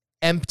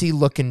empty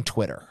looking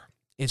Twitter.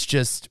 It's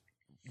just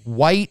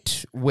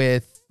white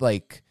with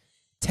like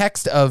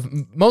text of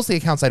mostly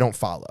accounts I don't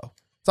follow.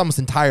 It's almost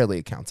entirely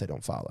accounts I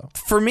don't follow.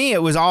 For me,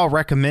 it was all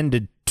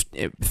recommended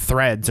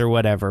threads or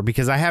whatever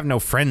because I have no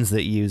friends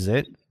that use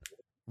it.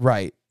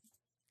 Right.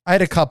 I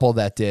had a couple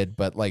that did,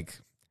 but like,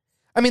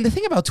 I mean, the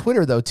thing about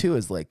Twitter though, too,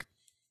 is like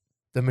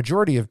the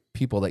majority of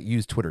people that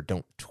use Twitter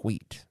don't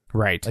tweet.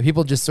 Right. Like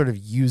people just sort of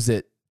use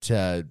it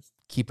to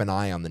keep an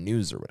eye on the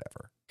news or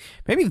whatever.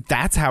 Maybe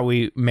that's how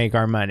we make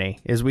our money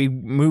is we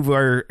move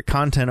our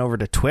content over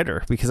to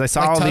Twitter because I saw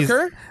Like all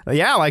Tucker? these.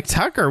 Yeah, like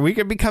Tucker. We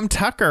could become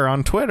Tucker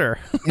on Twitter.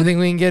 You think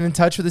we can get in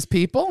touch with his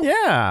people?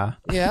 yeah.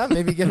 Yeah,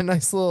 maybe get a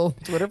nice little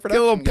Twitter Get a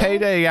production. little going.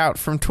 payday out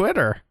from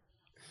Twitter.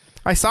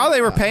 I saw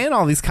they were paying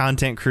all these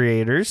content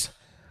creators.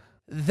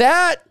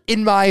 That,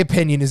 in my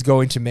opinion, is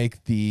going to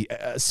make the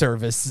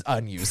service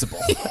unusable.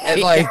 And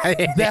like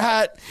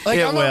that, like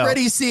It I'm will.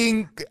 already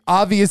seeing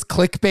obvious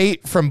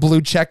clickbait from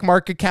blue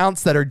checkmark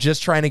accounts that are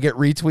just trying to get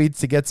retweets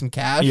to get some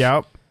cash.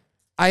 Yep.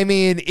 I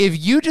mean,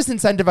 if you just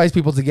incentivize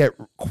people to get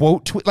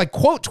quote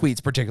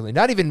tweets, particularly,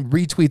 not even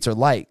retweets or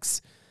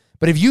likes,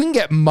 but if you can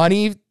get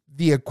money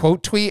via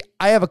quote tweet,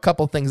 I have a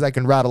couple things I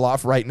can rattle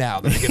off right now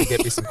that are going to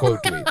get me some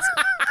quote tweets.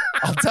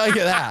 I'll tell you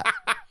that.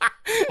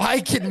 I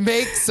can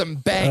make some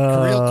bank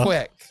real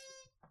quick.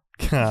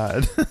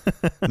 God.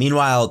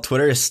 Meanwhile,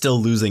 Twitter is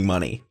still losing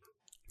money.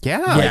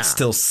 Yeah. It's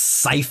still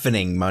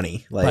siphoning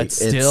money. Like, But it's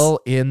still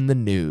in the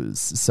news.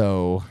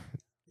 So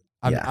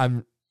Yeah.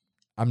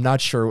 I'm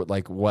not sure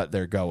like what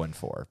they're going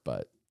for,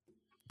 but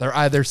they're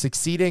either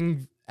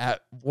succeeding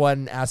at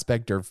one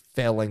aspect or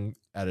failing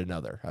at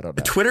another. I don't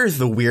know. Twitter is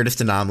the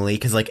weirdest anomaly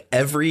because like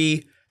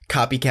every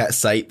copycat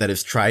site that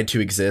has tried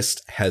to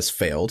exist has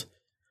failed.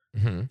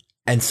 Mhm.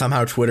 And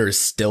somehow Twitter is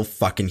still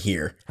fucking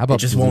here. How about it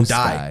just Blue won't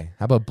Sky? die.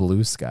 How about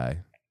Blue Sky?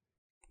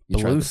 You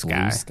tried Blue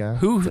the Sky.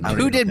 Who I don't even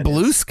know did what that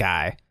Blue is.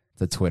 Sky?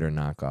 It's a Twitter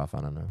knockoff.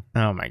 I don't know.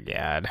 Oh my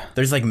God.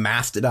 There's like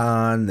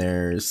Mastodon.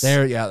 There's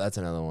Yeah, that's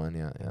another one.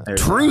 Yeah.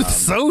 there's, Truth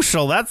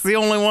Social. That's the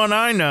only one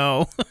I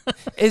know.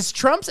 Is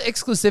Trump's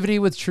exclusivity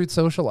with Truth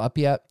Social up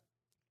yet?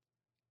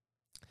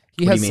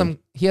 He What has do you mean?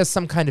 he has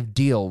some kind of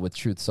deal with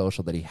Truth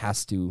Social that he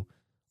has to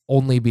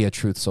only be a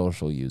Truth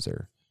Social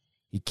user.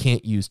 He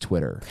can't use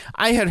Twitter.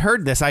 I had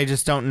heard this. I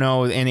just don't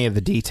know any of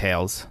the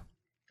details.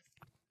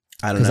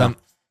 I don't Because know.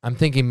 I'm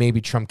thinking maybe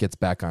Trump gets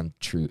back on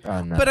Truth.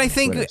 But I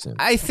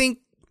think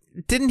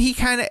didn't he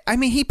kind of? I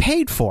mean, he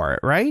paid for it,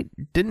 right?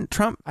 Didn't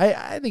Trump?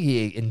 I think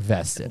he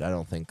invested.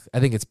 I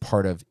think it's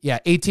part of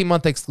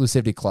 18-month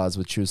exclusivity clause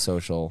with Truth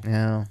Social.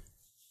 Yeah.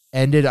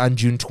 ended on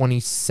June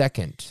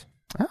 22nd.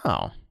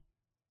 Oh.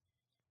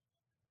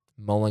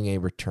 Mulling a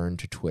return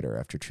to Twitter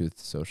after Truth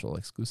Social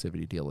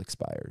exclusivity deal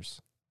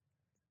expires.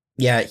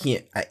 Yeah,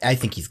 I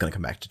think he's going to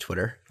come back to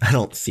Twitter. I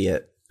don't see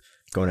it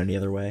going any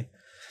other way.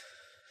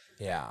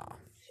 Yeah.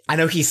 I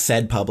know he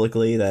said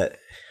publicly that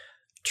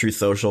Truth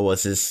Social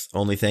was his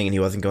only thing and he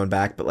wasn't going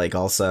back, but like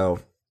also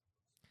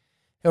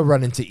He'll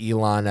run into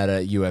Elon at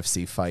a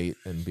UFC fight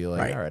and be like,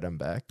 Right. all right, I'm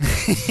back.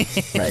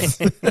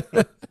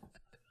 right.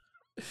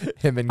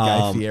 Him and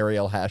Guy Fieri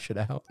will hash it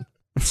out.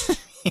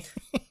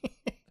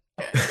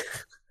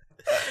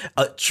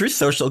 Truth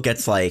Social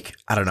gets like,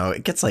 I don't know,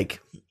 it gets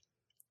like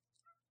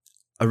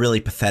a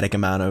really pathetic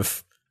amount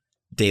of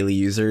daily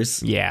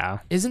users. Yeah.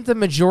 Isn't the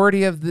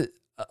majority of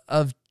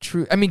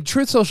Truth? I mean,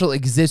 Truth Social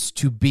exists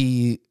to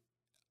be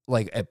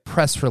like a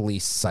press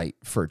release site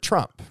for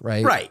Trump,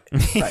 right? Right.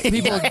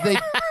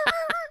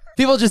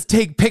 People just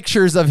take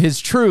pictures of his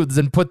truths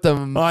and put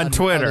them On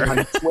Twitter.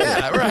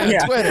 Yeah, right.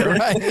 Yeah. On Twitter,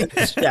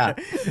 right? Yeah.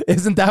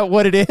 Isn't that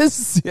what it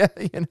is? Yeah,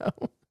 you know.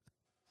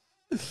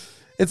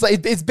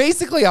 It's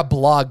basically a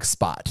blog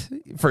spot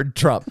for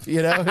Trump,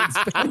 you know?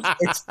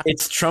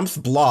 It's Trump's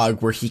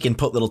blog where he can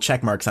put little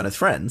check marks on his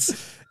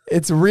friends.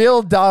 It's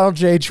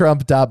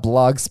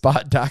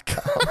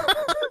realdonaldjtrump.blogspot.com.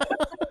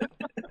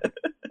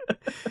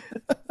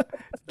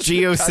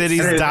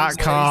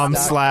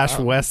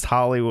 geocities.com/West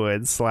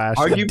Hollywood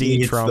Arguably, /D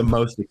it's the Trump.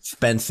 most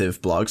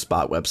expensive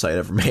blogspot website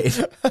ever made.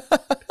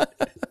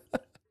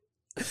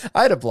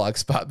 I had a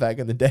blogspot back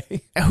in the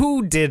day.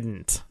 Who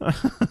didn't?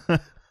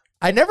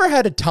 I never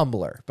had a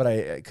Tumblr, but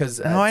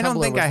No, I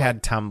don't think I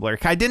had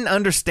Tumblr. I didn't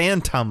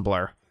understand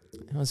Tumblr.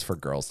 It was for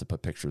girls to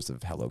put pictures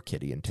of Hello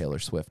Kitty and Taylor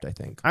Swift, I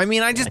think. I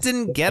mean, I just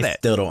didn't get I it.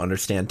 still don't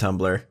understand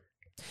Tumblr.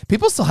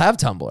 People still have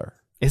Tumblr.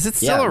 Is it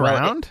still Yeah, well,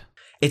 around?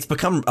 It's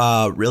become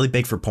really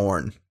big for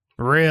porn.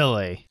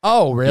 Really?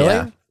 Oh, really?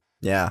 Yeah.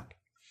 Yeah.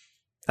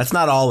 That's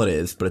not all it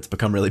is, but it's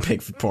become really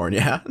big for porn,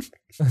 yeah.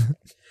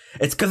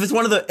 It's because it's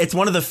one of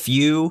the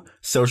few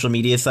social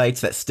media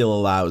sites that still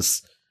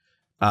allows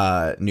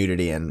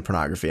nudity and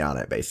pornography on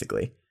it,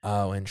 basically.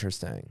 Oh,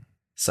 interesting.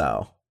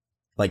 So,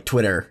 like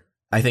Twitter,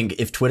 I think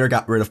if Twitter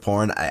got rid of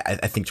porn, I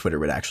think Twitter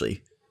would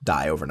actually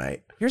die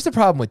overnight. Here's the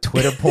problem with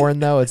Twitter porn,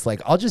 though. It's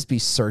like I'll just be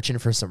searching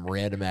for some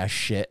random ass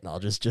shit, and I'll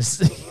just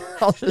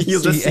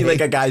You'll just see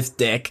like a guy's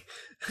dick.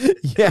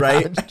 yeah,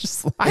 right?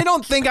 Just like, I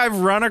don't think I've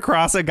run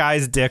across a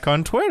guy's dick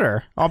on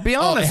Twitter. I'll be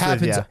oh, it honest with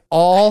happens you.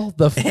 all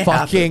the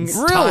fucking happens.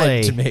 time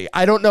Really? to me.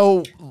 I don't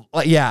know.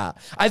 Yeah,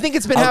 I think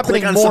it's been I'll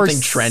happening click on more.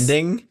 something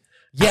trending,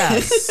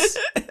 Yes.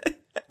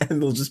 and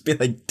it'll just be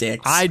like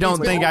dicks. I don't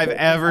think I've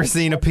ever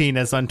seen a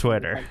penis on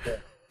Twitter.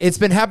 It's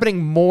been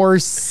happening more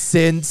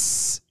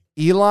since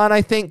Elon,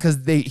 I think, because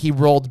he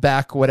rolled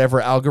back whatever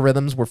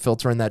algorithms were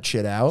filtering that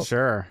shit out.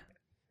 Sure.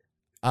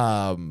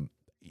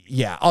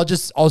 Yeah,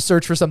 I'll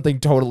search for something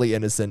totally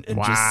innocent and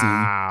just see,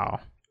 Wow.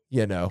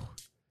 you know,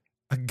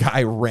 a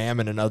guy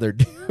ramming another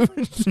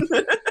dude.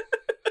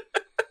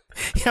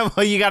 Yeah,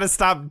 well, you got to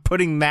stop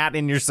putting that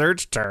in your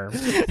search term.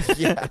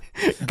 Yeah.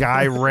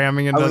 Guy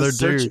ramming another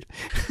dude.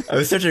 I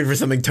was searching for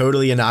something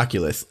totally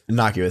innocuous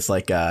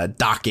like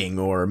docking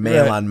or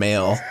mail on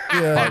mail.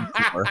 Yeah.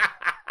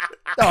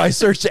 No, I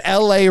searched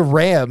LA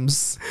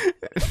Rams.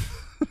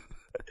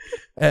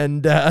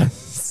 And I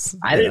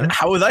didn't.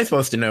 How was I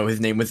supposed to know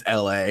his name was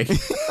L.A.?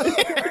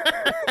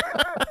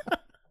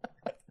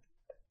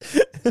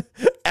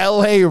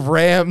 LA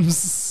Rams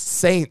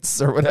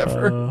Saints or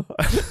whatever.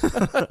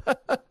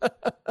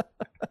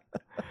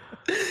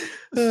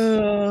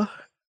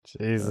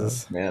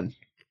 Jesus. Man,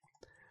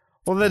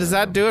 Well, then, does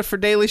that do it for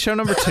Daily Show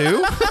number 2?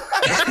 you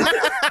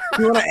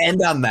want to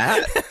end on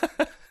that?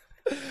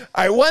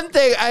 All right, one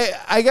thing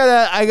I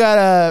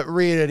gotta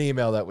read an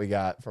email that we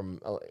got from,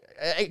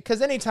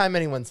 because anytime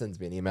anyone sends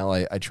me an email,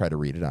 I try to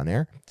read it on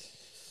air.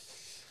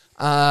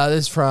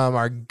 This is from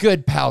our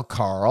good pal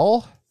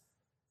Carl,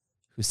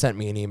 who sent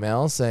me an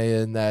email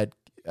saying that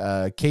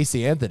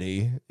Casey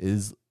Anthony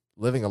is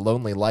living a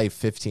lonely life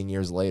 15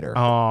 years later.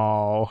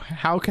 Oh,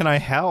 how can I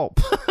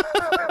help?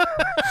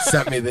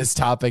 Sent me this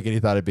topic and he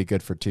thought it'd be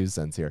good for 2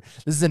 cents here.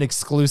 This is an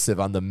exclusive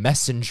on the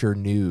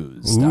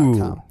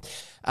messengernews.com.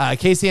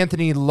 Casey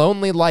Anthony,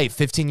 lonely life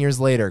 15 years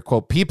later.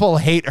 Quote, people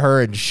hate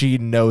her and she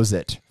knows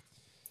it.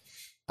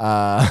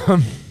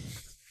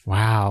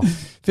 Wow.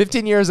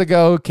 15 years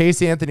ago,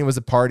 Casey Anthony was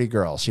a party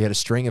girl. She had a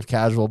string of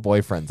casual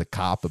boyfriends, a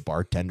cop, a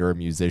bartender, a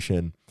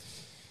musician,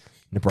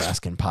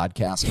 Nebraskan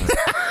podcaster.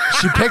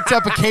 She picked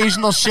up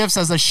occasional shifts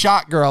as a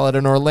shot girl at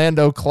an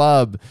Orlando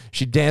club.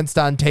 She danced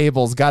on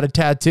tables, got a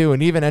tattoo,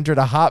 and even entered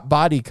a hot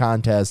body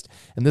contest.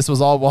 And this was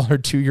all while her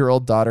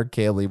 2-year-old daughter,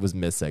 Kaylee, was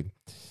missing.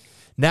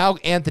 Now,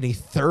 Anthony,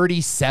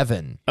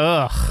 37.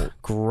 Ugh,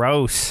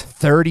 gross.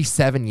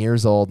 37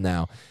 years old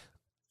now.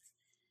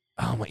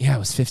 Oh, my, yeah, it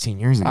was 15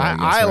 years ago. I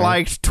guess, I right?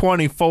 liked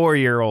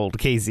 24-year-old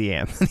Casey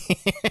Anthony.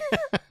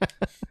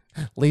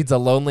 Leads a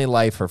lonely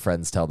life, her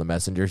friends tell the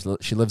messenger.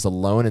 She lives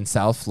alone in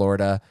South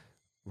Florida,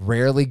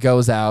 rarely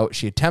goes out.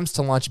 Her attempts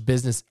to launch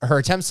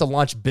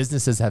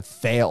businesses have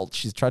failed.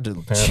 She's tried to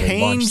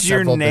apparently launch Change your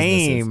several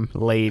name,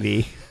 businesses.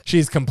 lady.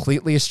 She's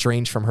completely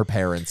estranged from her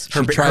parents.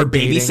 Her, She tried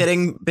dating.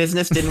 babysitting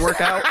business didn't work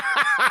out.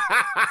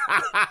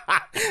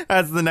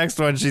 That's the next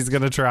one she's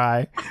going to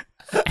try.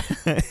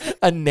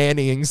 A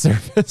nannying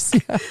service.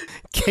 Yeah.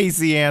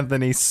 Casey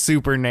Anthony,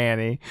 super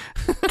nanny.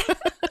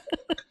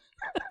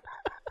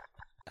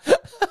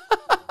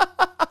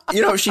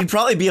 You know, she'd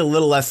probably be a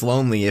little less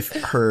lonely if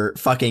her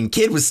fucking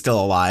kid was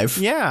still alive.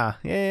 Yeah.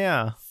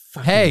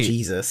 Fucking Hey.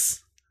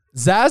 Jesus.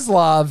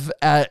 Zaslav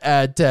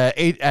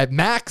at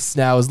Max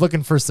now is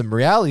looking for some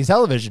reality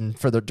television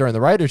during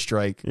the writer's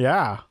strike.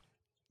 Yeah.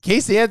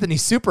 Casey Anthony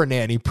Super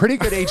Nanny, pretty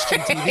good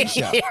HGTV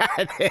show. Yeah,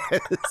 it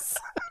is.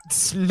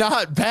 It's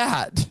not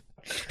bad.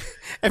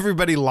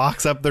 Everybody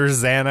locks up their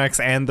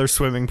Xanax and their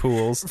swimming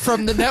pools.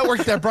 From the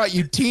network that brought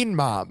you Teen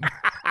Mom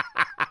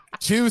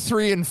 2,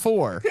 3, and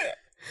 4.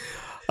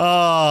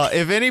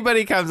 If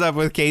anybody comes up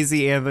with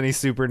Casey Anthony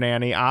Super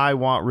Nanny, I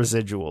want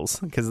residuals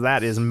because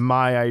that is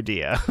my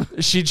idea.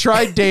 She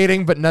tried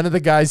dating, but none of the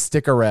guys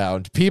stick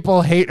around.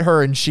 People hate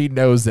her, and she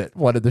knows it.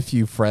 One of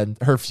the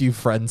her few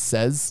friends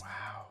says. Wow.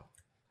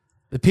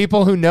 The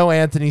people who know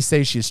Anthony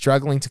say she's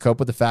struggling to cope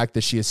with the fact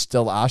that she is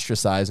still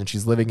ostracized and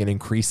she's living in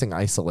increasing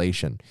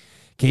isolation.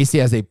 Casey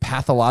has a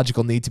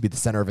pathological need to be the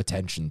center of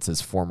attention,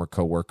 says former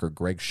coworker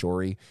Greg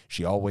Shorey.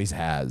 She always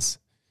has.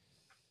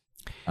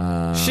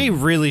 She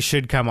really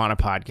should come on a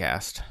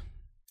podcast.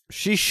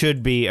 She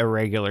should be a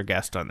regular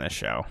guest on this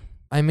show.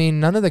 I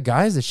mean, none of the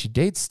guys that she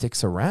dates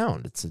sticks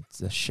around.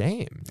 It's a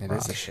shame. It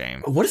is a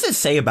shame. What does it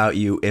say about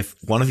you if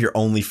one of your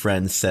only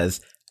friends says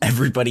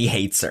everybody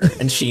hates her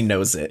and she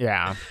knows it?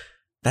 Yeah.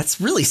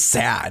 That's really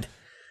sad.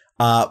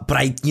 But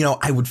I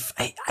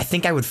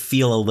think I would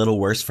feel a little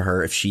worse for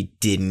her if she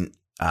didn't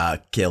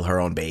kill her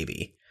own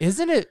baby.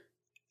 Isn't it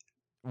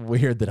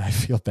weird that I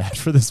feel bad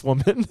for this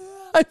woman?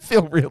 I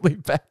feel really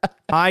bad.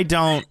 I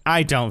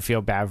don't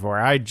feel bad for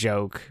her. I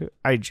joke.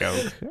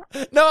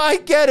 No, I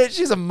get it.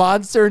 She's a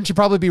monster and she'd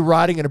probably be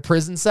rotting in a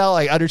prison cell.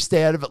 I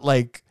understand, but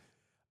like,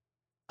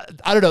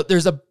 I don't know.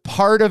 There's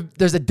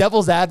a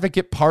devil's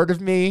advocate part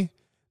of me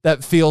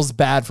that feels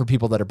bad for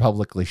people that are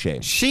publicly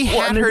shamed. She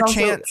had her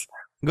chance.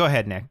 Go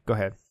ahead, Nick. Go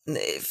ahead.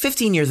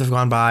 15 years have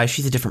gone by.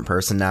 She's a different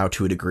person now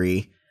to a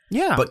degree.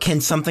 Yeah. But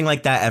can something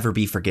like that ever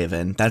be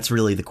forgiven? That's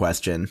really the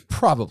question.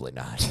 Probably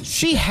not.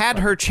 She had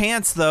her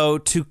chance, though,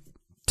 to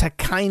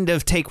kind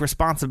of take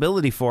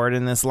responsibility for it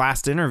in this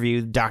last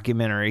interview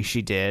documentary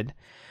she did.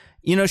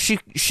 You know, she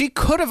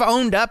could have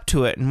owned up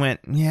to it and went,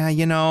 yeah,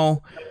 you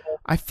know,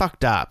 I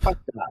fucked up.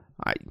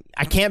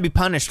 I can't be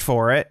punished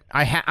for it.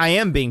 I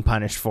am being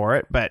punished for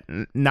it, but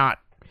not.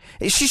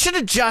 She should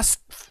have just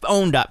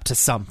owned up to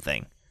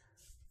something.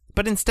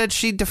 But instead,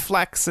 she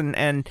deflects,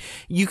 and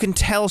you can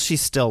tell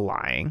she's still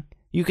lying.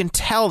 You can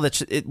tell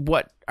that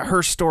what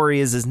her story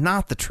is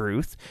not the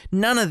truth.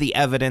 None of the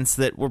evidence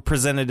that were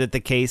presented at the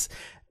case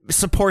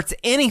supports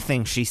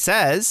anything she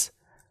says.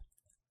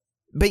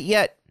 But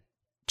yet,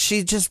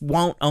 she just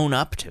won't own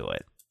up to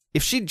it.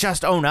 If she'd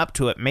just own up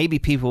to it, maybe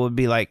people would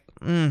be like,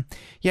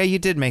 yeah, you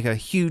did make a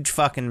huge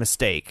fucking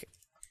mistake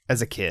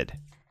as a kid.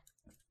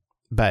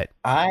 But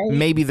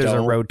maybe there's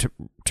a road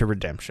to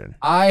redemption.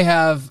 I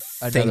have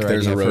Think another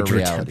there's idea a road for a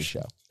to reality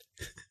show.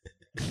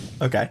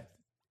 Okay.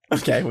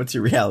 What's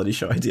your reality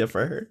show idea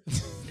for her?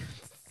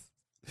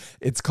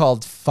 It's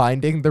called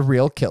Finding the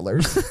Real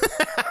Killers.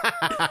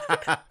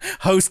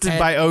 Hosted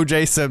by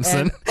O.J. Simpson.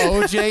 And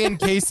OJ and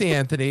Casey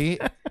Anthony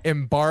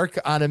embark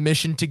on a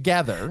mission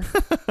together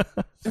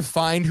to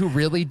find who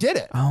really did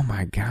it. Oh,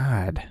 my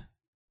God.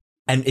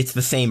 And it's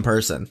the same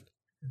person.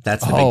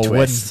 That's the big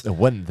twist.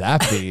 Wouldn't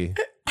that be?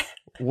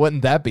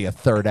 Wouldn't that be a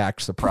third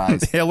act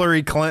surprise?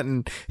 Hillary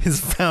Clinton is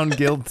found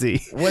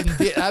guilty. Wouldn't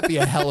that be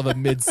a hell of a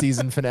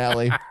mid-season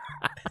finale?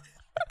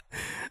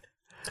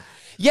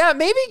 Yeah,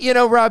 maybe, you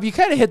know, Rob, you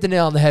kind of hit the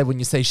nail on the head when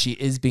you say she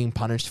is being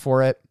punished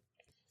for it.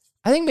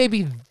 I think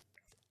maybe,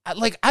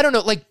 like, I don't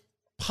know, like,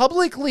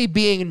 publicly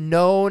being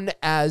known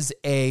as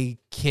a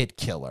kid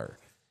killer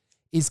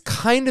is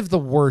kind of the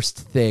worst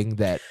thing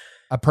that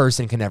a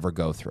person can ever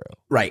go through.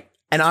 Right.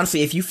 And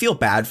honestly, if you feel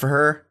bad for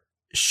her,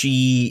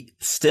 she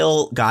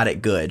still got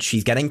it good.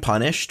 She's getting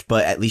punished,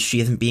 but at least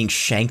she isn't being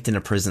shanked in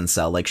a prison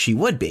cell like she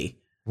would be.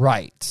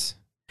 Right.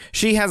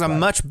 She has a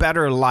much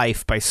better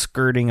life by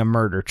skirting a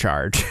murder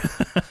charge.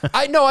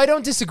 I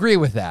don't disagree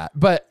with that,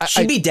 but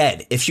She'd be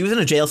dead. If she was in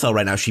a jail cell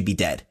right now, she'd be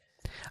dead.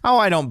 Oh,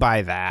 I don't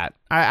buy that.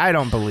 I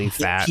don't believe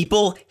that.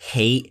 People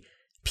hate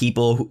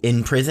people who,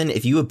 in prison.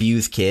 If you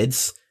abuse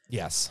kids,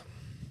 yes.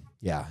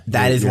 Yeah.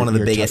 That is one of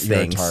the biggest you're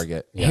things. A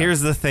target. Yeah. Here's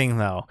the thing,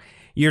 though.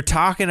 You're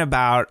talking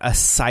about a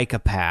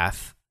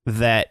psychopath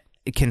that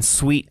can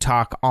sweet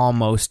talk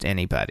almost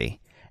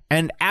anybody.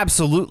 And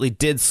absolutely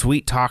did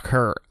sweet talk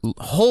her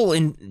whole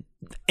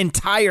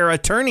entire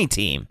attorney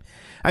team.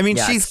 I mean,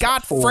 she's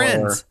got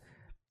friends.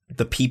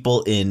 The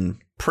people in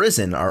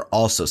prison are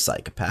also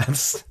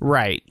psychopaths.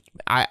 Right.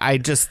 I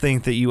just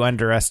think that you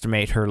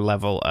underestimate her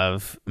level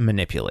of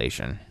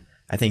manipulation.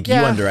 I think you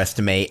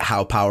underestimate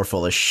how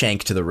powerful a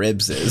shank to the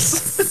ribs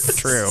is.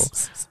 True.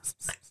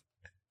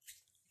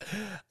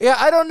 Yeah,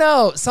 I don't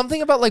know.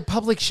 Something about like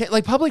public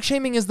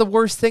shaming is the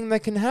worst thing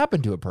that can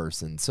happen to a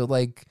person. So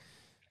like,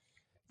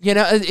 you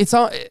know, it's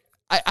all.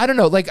 I don't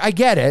know. Like, I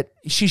get it.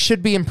 She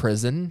should be in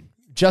prison.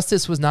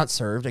 Justice was not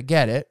served. I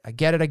get it. I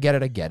get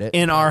it.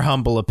 In our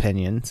humble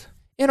opinions.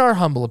 In our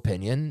humble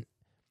opinion,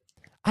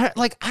 I don't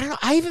know.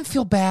 I even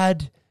feel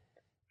bad.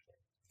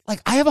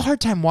 Like, I have a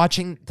hard time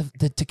watching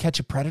the To Catch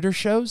a Predator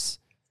shows.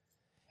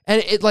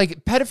 And it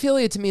like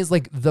pedophilia to me is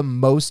like the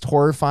most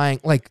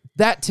horrifying. Like,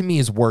 that to me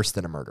is worse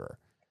than a murderer.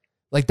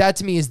 Like, that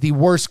to me is the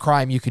worst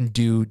crime you can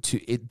do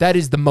to it. That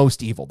is the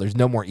most evil. There's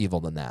no more evil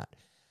than that.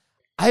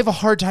 I have a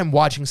hard time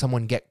watching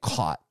someone get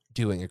caught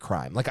doing a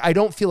crime. Like, I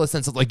don't feel a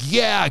sense of like,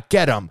 yeah,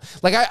 get him.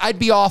 Like, I'd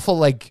be awful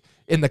like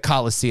in the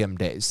Coliseum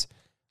days.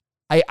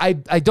 I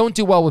don't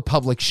do well with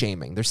public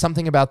shaming. There's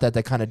something about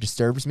that kind of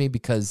disturbs me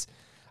because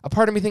a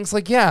part of me thinks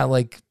like, yeah,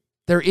 like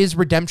there is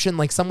redemption.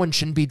 Like, someone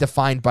shouldn't be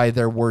defined by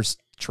their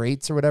worst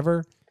traits or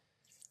whatever.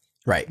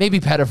 Right. Maybe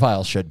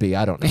pedophiles should be.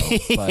 I don't know.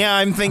 But, Yeah,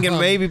 I'm thinking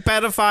maybe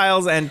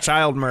pedophiles and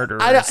child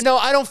murderers.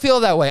 I don't feel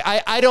that way.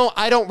 I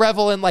don't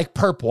revel in like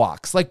perp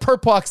walks. Like,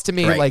 perp walks to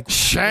me, Right. like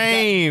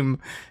Shame.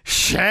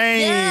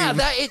 yeah,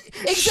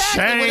 exactly.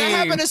 Shame. When that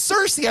happened to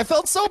Cersei, I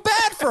felt so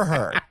bad for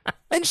her,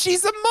 and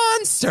she's a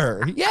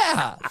monster.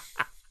 Yeah.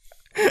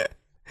 Yeah,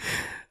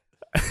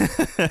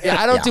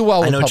 I don't do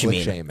well I with know what you public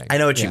mean. shaming. I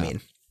know what you Yeah.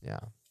 mean. Yeah,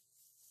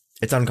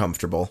 It's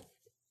uncomfortable.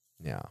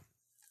 yeah,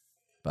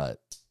 but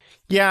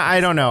Yeah, I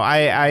don't know.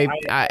 I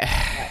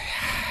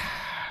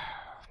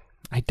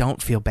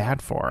don't feel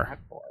bad for her.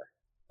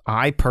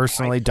 I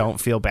personally don't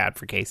feel bad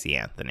for Casey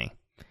Anthony.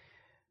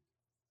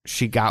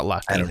 She got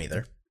lucky. I don't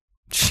either.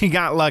 She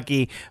got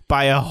lucky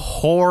by a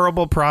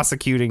horrible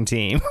prosecuting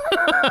team.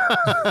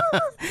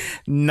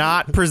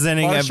 Not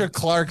presenting Marsha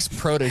Clark's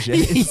protege.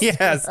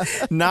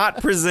 yes,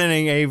 not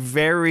presenting a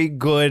very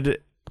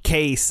good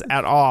case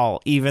at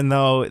all, even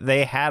though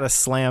they had a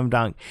slam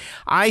dunk.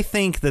 I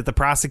think that the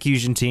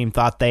prosecution team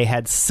thought they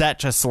had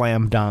such a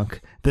slam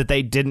dunk that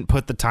they didn't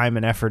put the time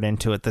and effort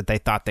into it that they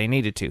thought they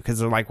needed to, because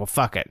they're like, well,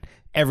 fuck it.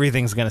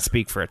 Everything's going to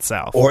speak for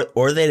itself.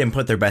 Or they didn't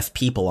put their best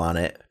people on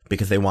it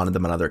because they wanted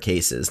them on other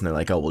cases, and they're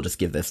like, oh, we'll just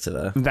give this to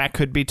the... That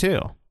could be too.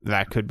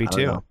 That could be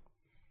too. know.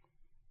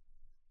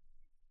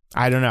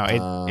 I don't know.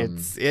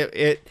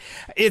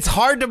 It's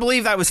hard to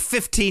believe that was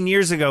 15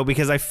 years ago,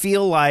 because I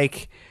feel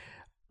like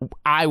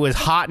I was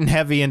hot and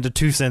heavy into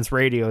 2 Cents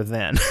Radio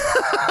then.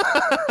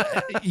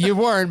 You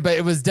weren't, but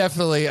it was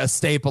definitely a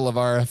staple of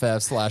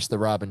RFF / the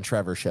Robin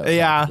Trevor show.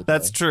 Yeah,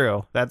 that's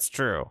true. That's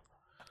true.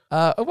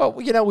 Well,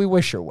 you know, we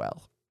wish her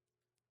well.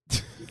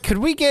 Could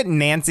we get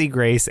Nancy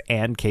Grace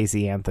and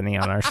Casey Anthony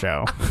on our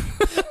show?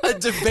 A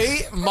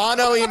debate,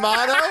 mano y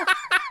mano.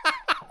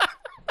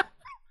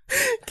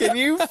 Can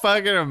you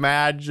fucking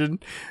imagine?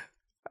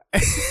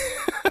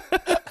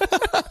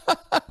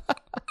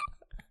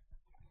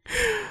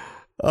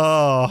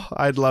 Oh,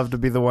 I'd love to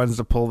be the ones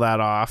to pull that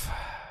off.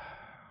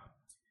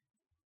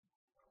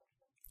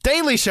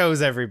 Daily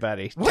shows,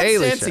 everybody. What's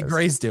Daily Nancy shows.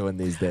 Grace doing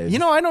these days? You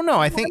know, I don't know.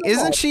 I think,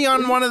 isn't she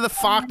on one of the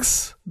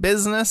Fox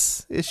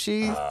business? Is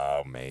she?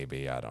 Oh,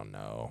 maybe. I don't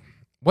know.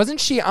 Wasn't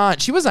she on?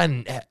 She was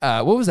on,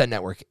 what was that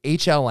network?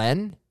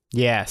 HLN?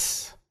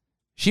 Yes.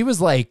 She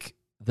was like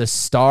the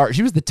star.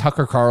 She was the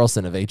Tucker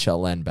Carlson of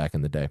HLN back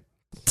in the day.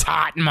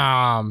 Tot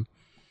Mom.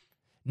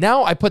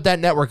 Now I put that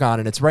network on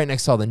and it's right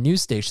next to all the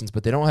news stations,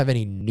 but they don't have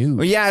any news.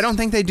 Well, yeah, I don't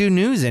think they do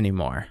news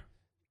anymore.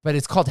 But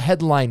it's called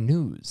Headline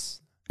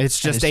News. It's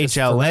just And it's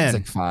HLN.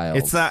 Forensic Files.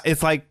 It's not.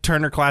 It's like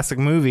Turner Classic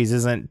Movies.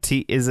 Is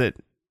it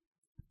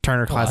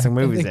Turner Classic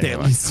Movies I think they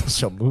anymore? at least still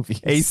show movies.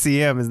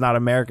 ACM is not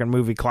American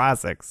Movie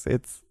Classics.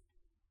 It's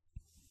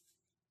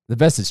The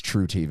best is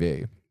True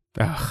TV,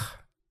 ugh,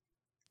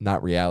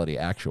 not Reality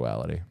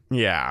Actuality.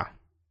 yeah.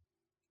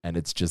 And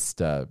it's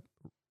just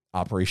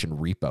Operation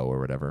Repo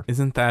or whatever.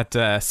 Isn't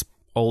that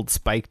old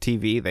Spike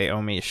TV? They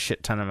owe me a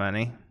shit ton of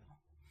money.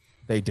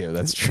 They do.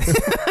 That's true.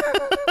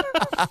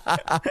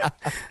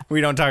 We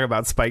don't talk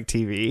about Spike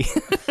TV.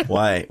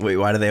 Why? Wait,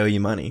 why do they owe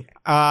you money?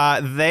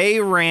 They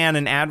ran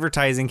an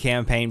advertising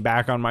campaign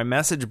back on my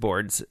message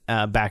boards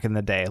back in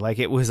the day. Like,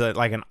 it was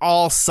like an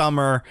all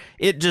summer.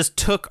 It just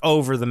took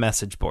over the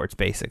message boards,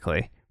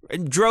 basically.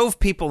 It drove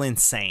people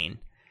insane.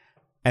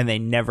 And they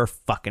never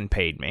fucking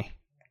paid me.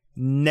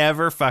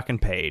 Never fucking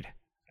paid.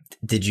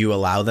 Did you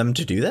allow them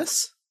to do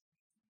this?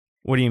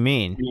 What do you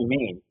mean?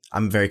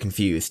 I'm very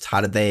confused. How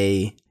did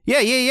they...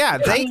 Yeah.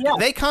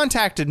 They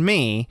contacted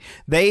me.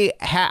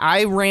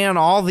 I ran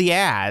all the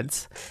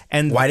ads,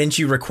 and Why didn't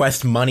you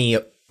request money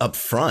up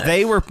front?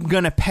 they were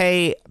gonna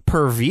pay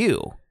per view.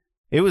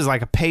 It was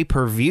like a pay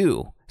per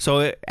view.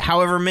 So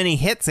however many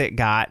hits it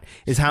got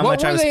is how What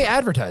much I were was. they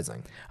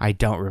advertising? I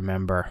don't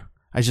remember.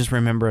 I just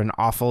remember an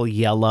awful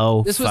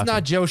yellow. This was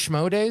not Joe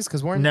Schmo days?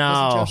 Because wasn't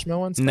Joe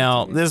Schmo on Spike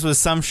no. TV? This was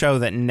some show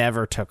that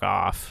never took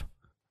off.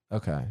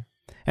 Okay.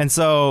 And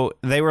so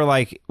they were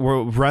like,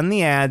 we'll run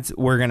the ads.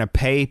 We're going to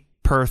pay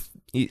per,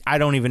 I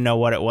don't even know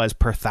what it was,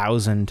 per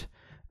 1,000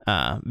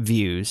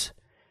 views.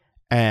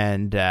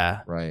 and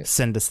Right.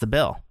 send us the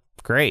bill.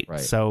 Great. Right.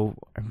 So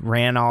I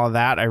ran all of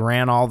that. I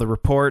ran all the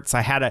reports.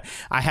 I had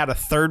a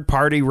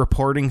third-party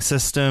reporting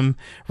system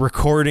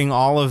recording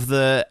all of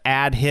the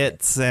ad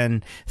hits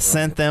and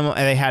sent them.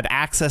 They had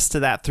access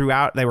to that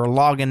throughout. They were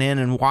logging in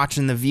and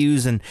watching the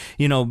views, and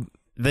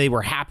they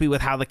were happy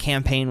with how the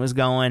campaign was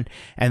going.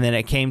 And then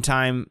it came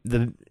time,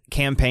 the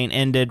campaign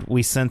ended.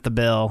 We sent the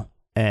bill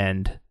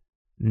and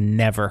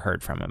never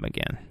heard from him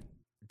again.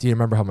 Do you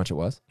remember how much it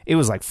was? It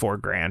was like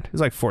 $4,000. It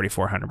was like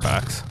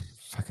 $4,400.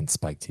 Fucking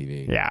Spike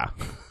TV. Yeah.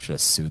 Should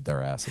have sued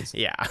their asses.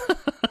 Yeah.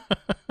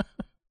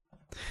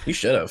 You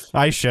should have.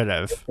 I should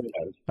have.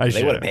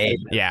 They would have paid.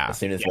 Yeah. As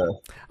soon as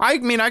I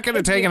mean, I could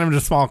have taken him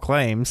to small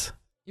claims.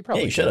 You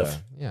probably Yeah, you should've.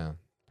 coulda. Yeah.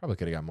 Probably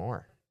could have got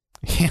more.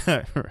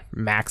 Yeah.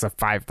 Max of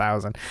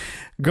 5,000.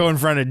 Go in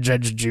front of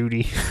Judge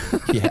Judy.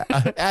 Yeah.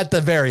 At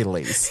the very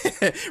least.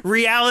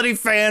 Reality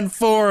Fan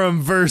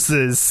Forum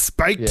versus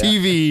Spike Yeah.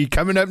 TV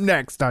coming up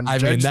next on I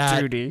mean, Judge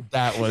Judy.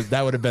 that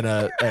would have been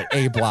an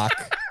A block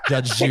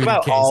Judge think Judy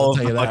about case. all I'll of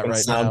tell the you that fucking right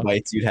sound now.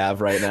 bites you'd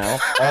have right now.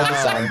 All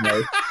the sound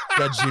bites.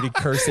 Judge Judy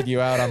cursing you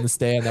out on the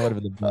stand. That would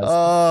have been the best.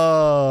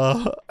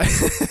 Oh.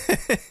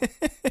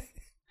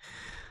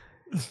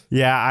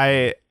 Yeah,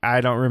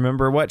 I don't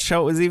remember what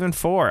show it was even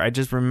for. I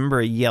just remember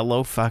a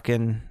yellow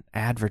fucking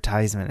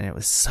advertisement, and it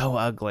was so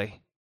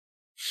ugly.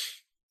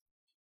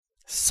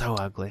 So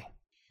ugly.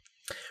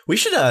 We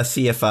should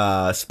see if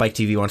Spike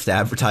TV wants to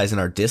advertise in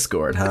our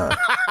Discord, huh?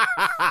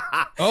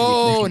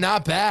 Oh,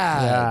 not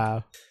bad.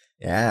 Yeah.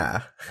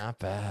 Yeah. Not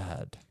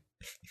bad.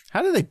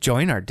 How do they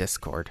join our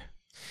Discord?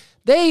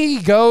 They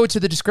go to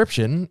the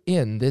description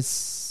in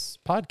this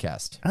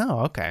podcast. Oh,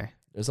 okay.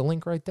 There's a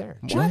link right there.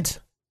 What?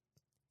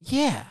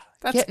 Yeah.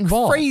 That's Get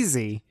involved.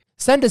 crazy.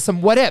 Send us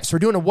some what ifs. We're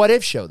doing a what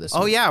if show this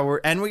Oh week. yeah,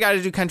 we got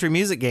to do country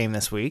music game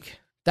this week.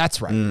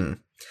 That's right. Mm.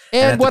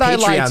 And at what the I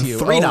lied Patreon to you.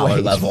 $3 Oh,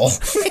 wait. level.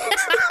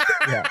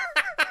 Yeah.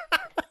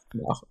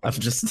 No, I'm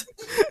just.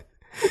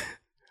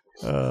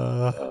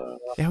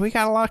 Yeah, we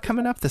got a lot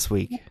coming up this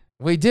week.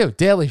 We do.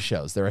 Daily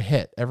shows. They're a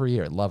hit every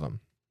year. Love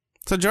them.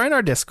 So join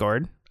our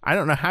Discord. I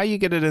don't know how you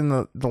get it in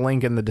the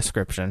link in the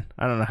description.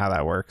 I don't know how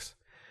that works.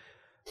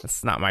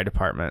 It's not my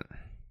department.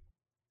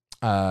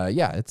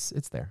 Yeah, it's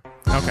there.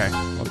 Okay,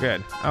 well,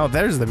 good. Oh,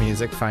 there's the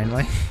music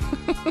finally.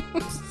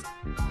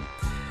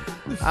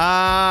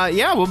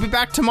 Yeah, we'll be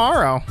back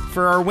tomorrow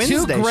for our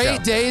Wednesday Two great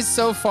show. days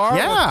so far.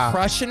 Yeah. We're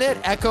crushing it.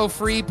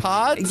 Echo-free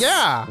pods.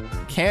 Yeah,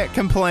 can't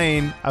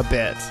complain a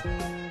bit.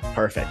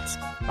 Perfect.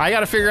 I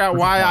got to figure out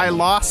why I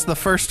lost the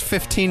first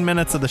 15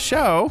 minutes of the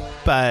show,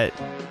 but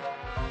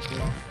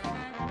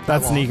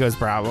that's Nico's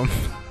problem.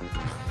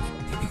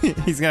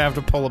 He's gonna have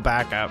to pull it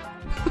back up.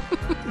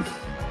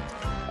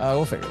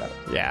 We'll figure it out.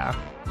 Yeah.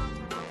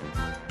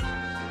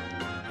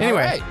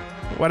 Anyway, All right.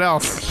 what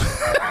else?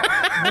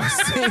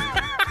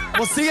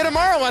 We'll see you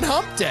tomorrow on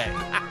Hump Day.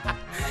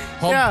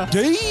 Hump Yeah.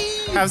 Day.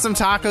 Have some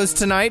tacos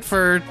tonight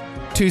for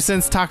 2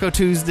 Cents Taco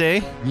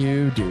Tuesday.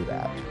 You do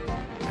that.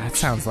 That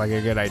sounds like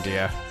a good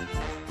idea.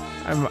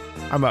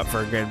 I'm up for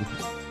a good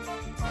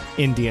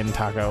Indian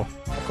taco.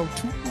 Taco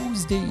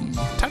Tuesday.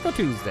 Taco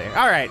Tuesday.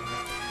 All right.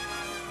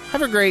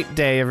 Have a great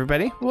day,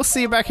 everybody. We'll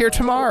see you back here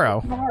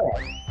tomorrow.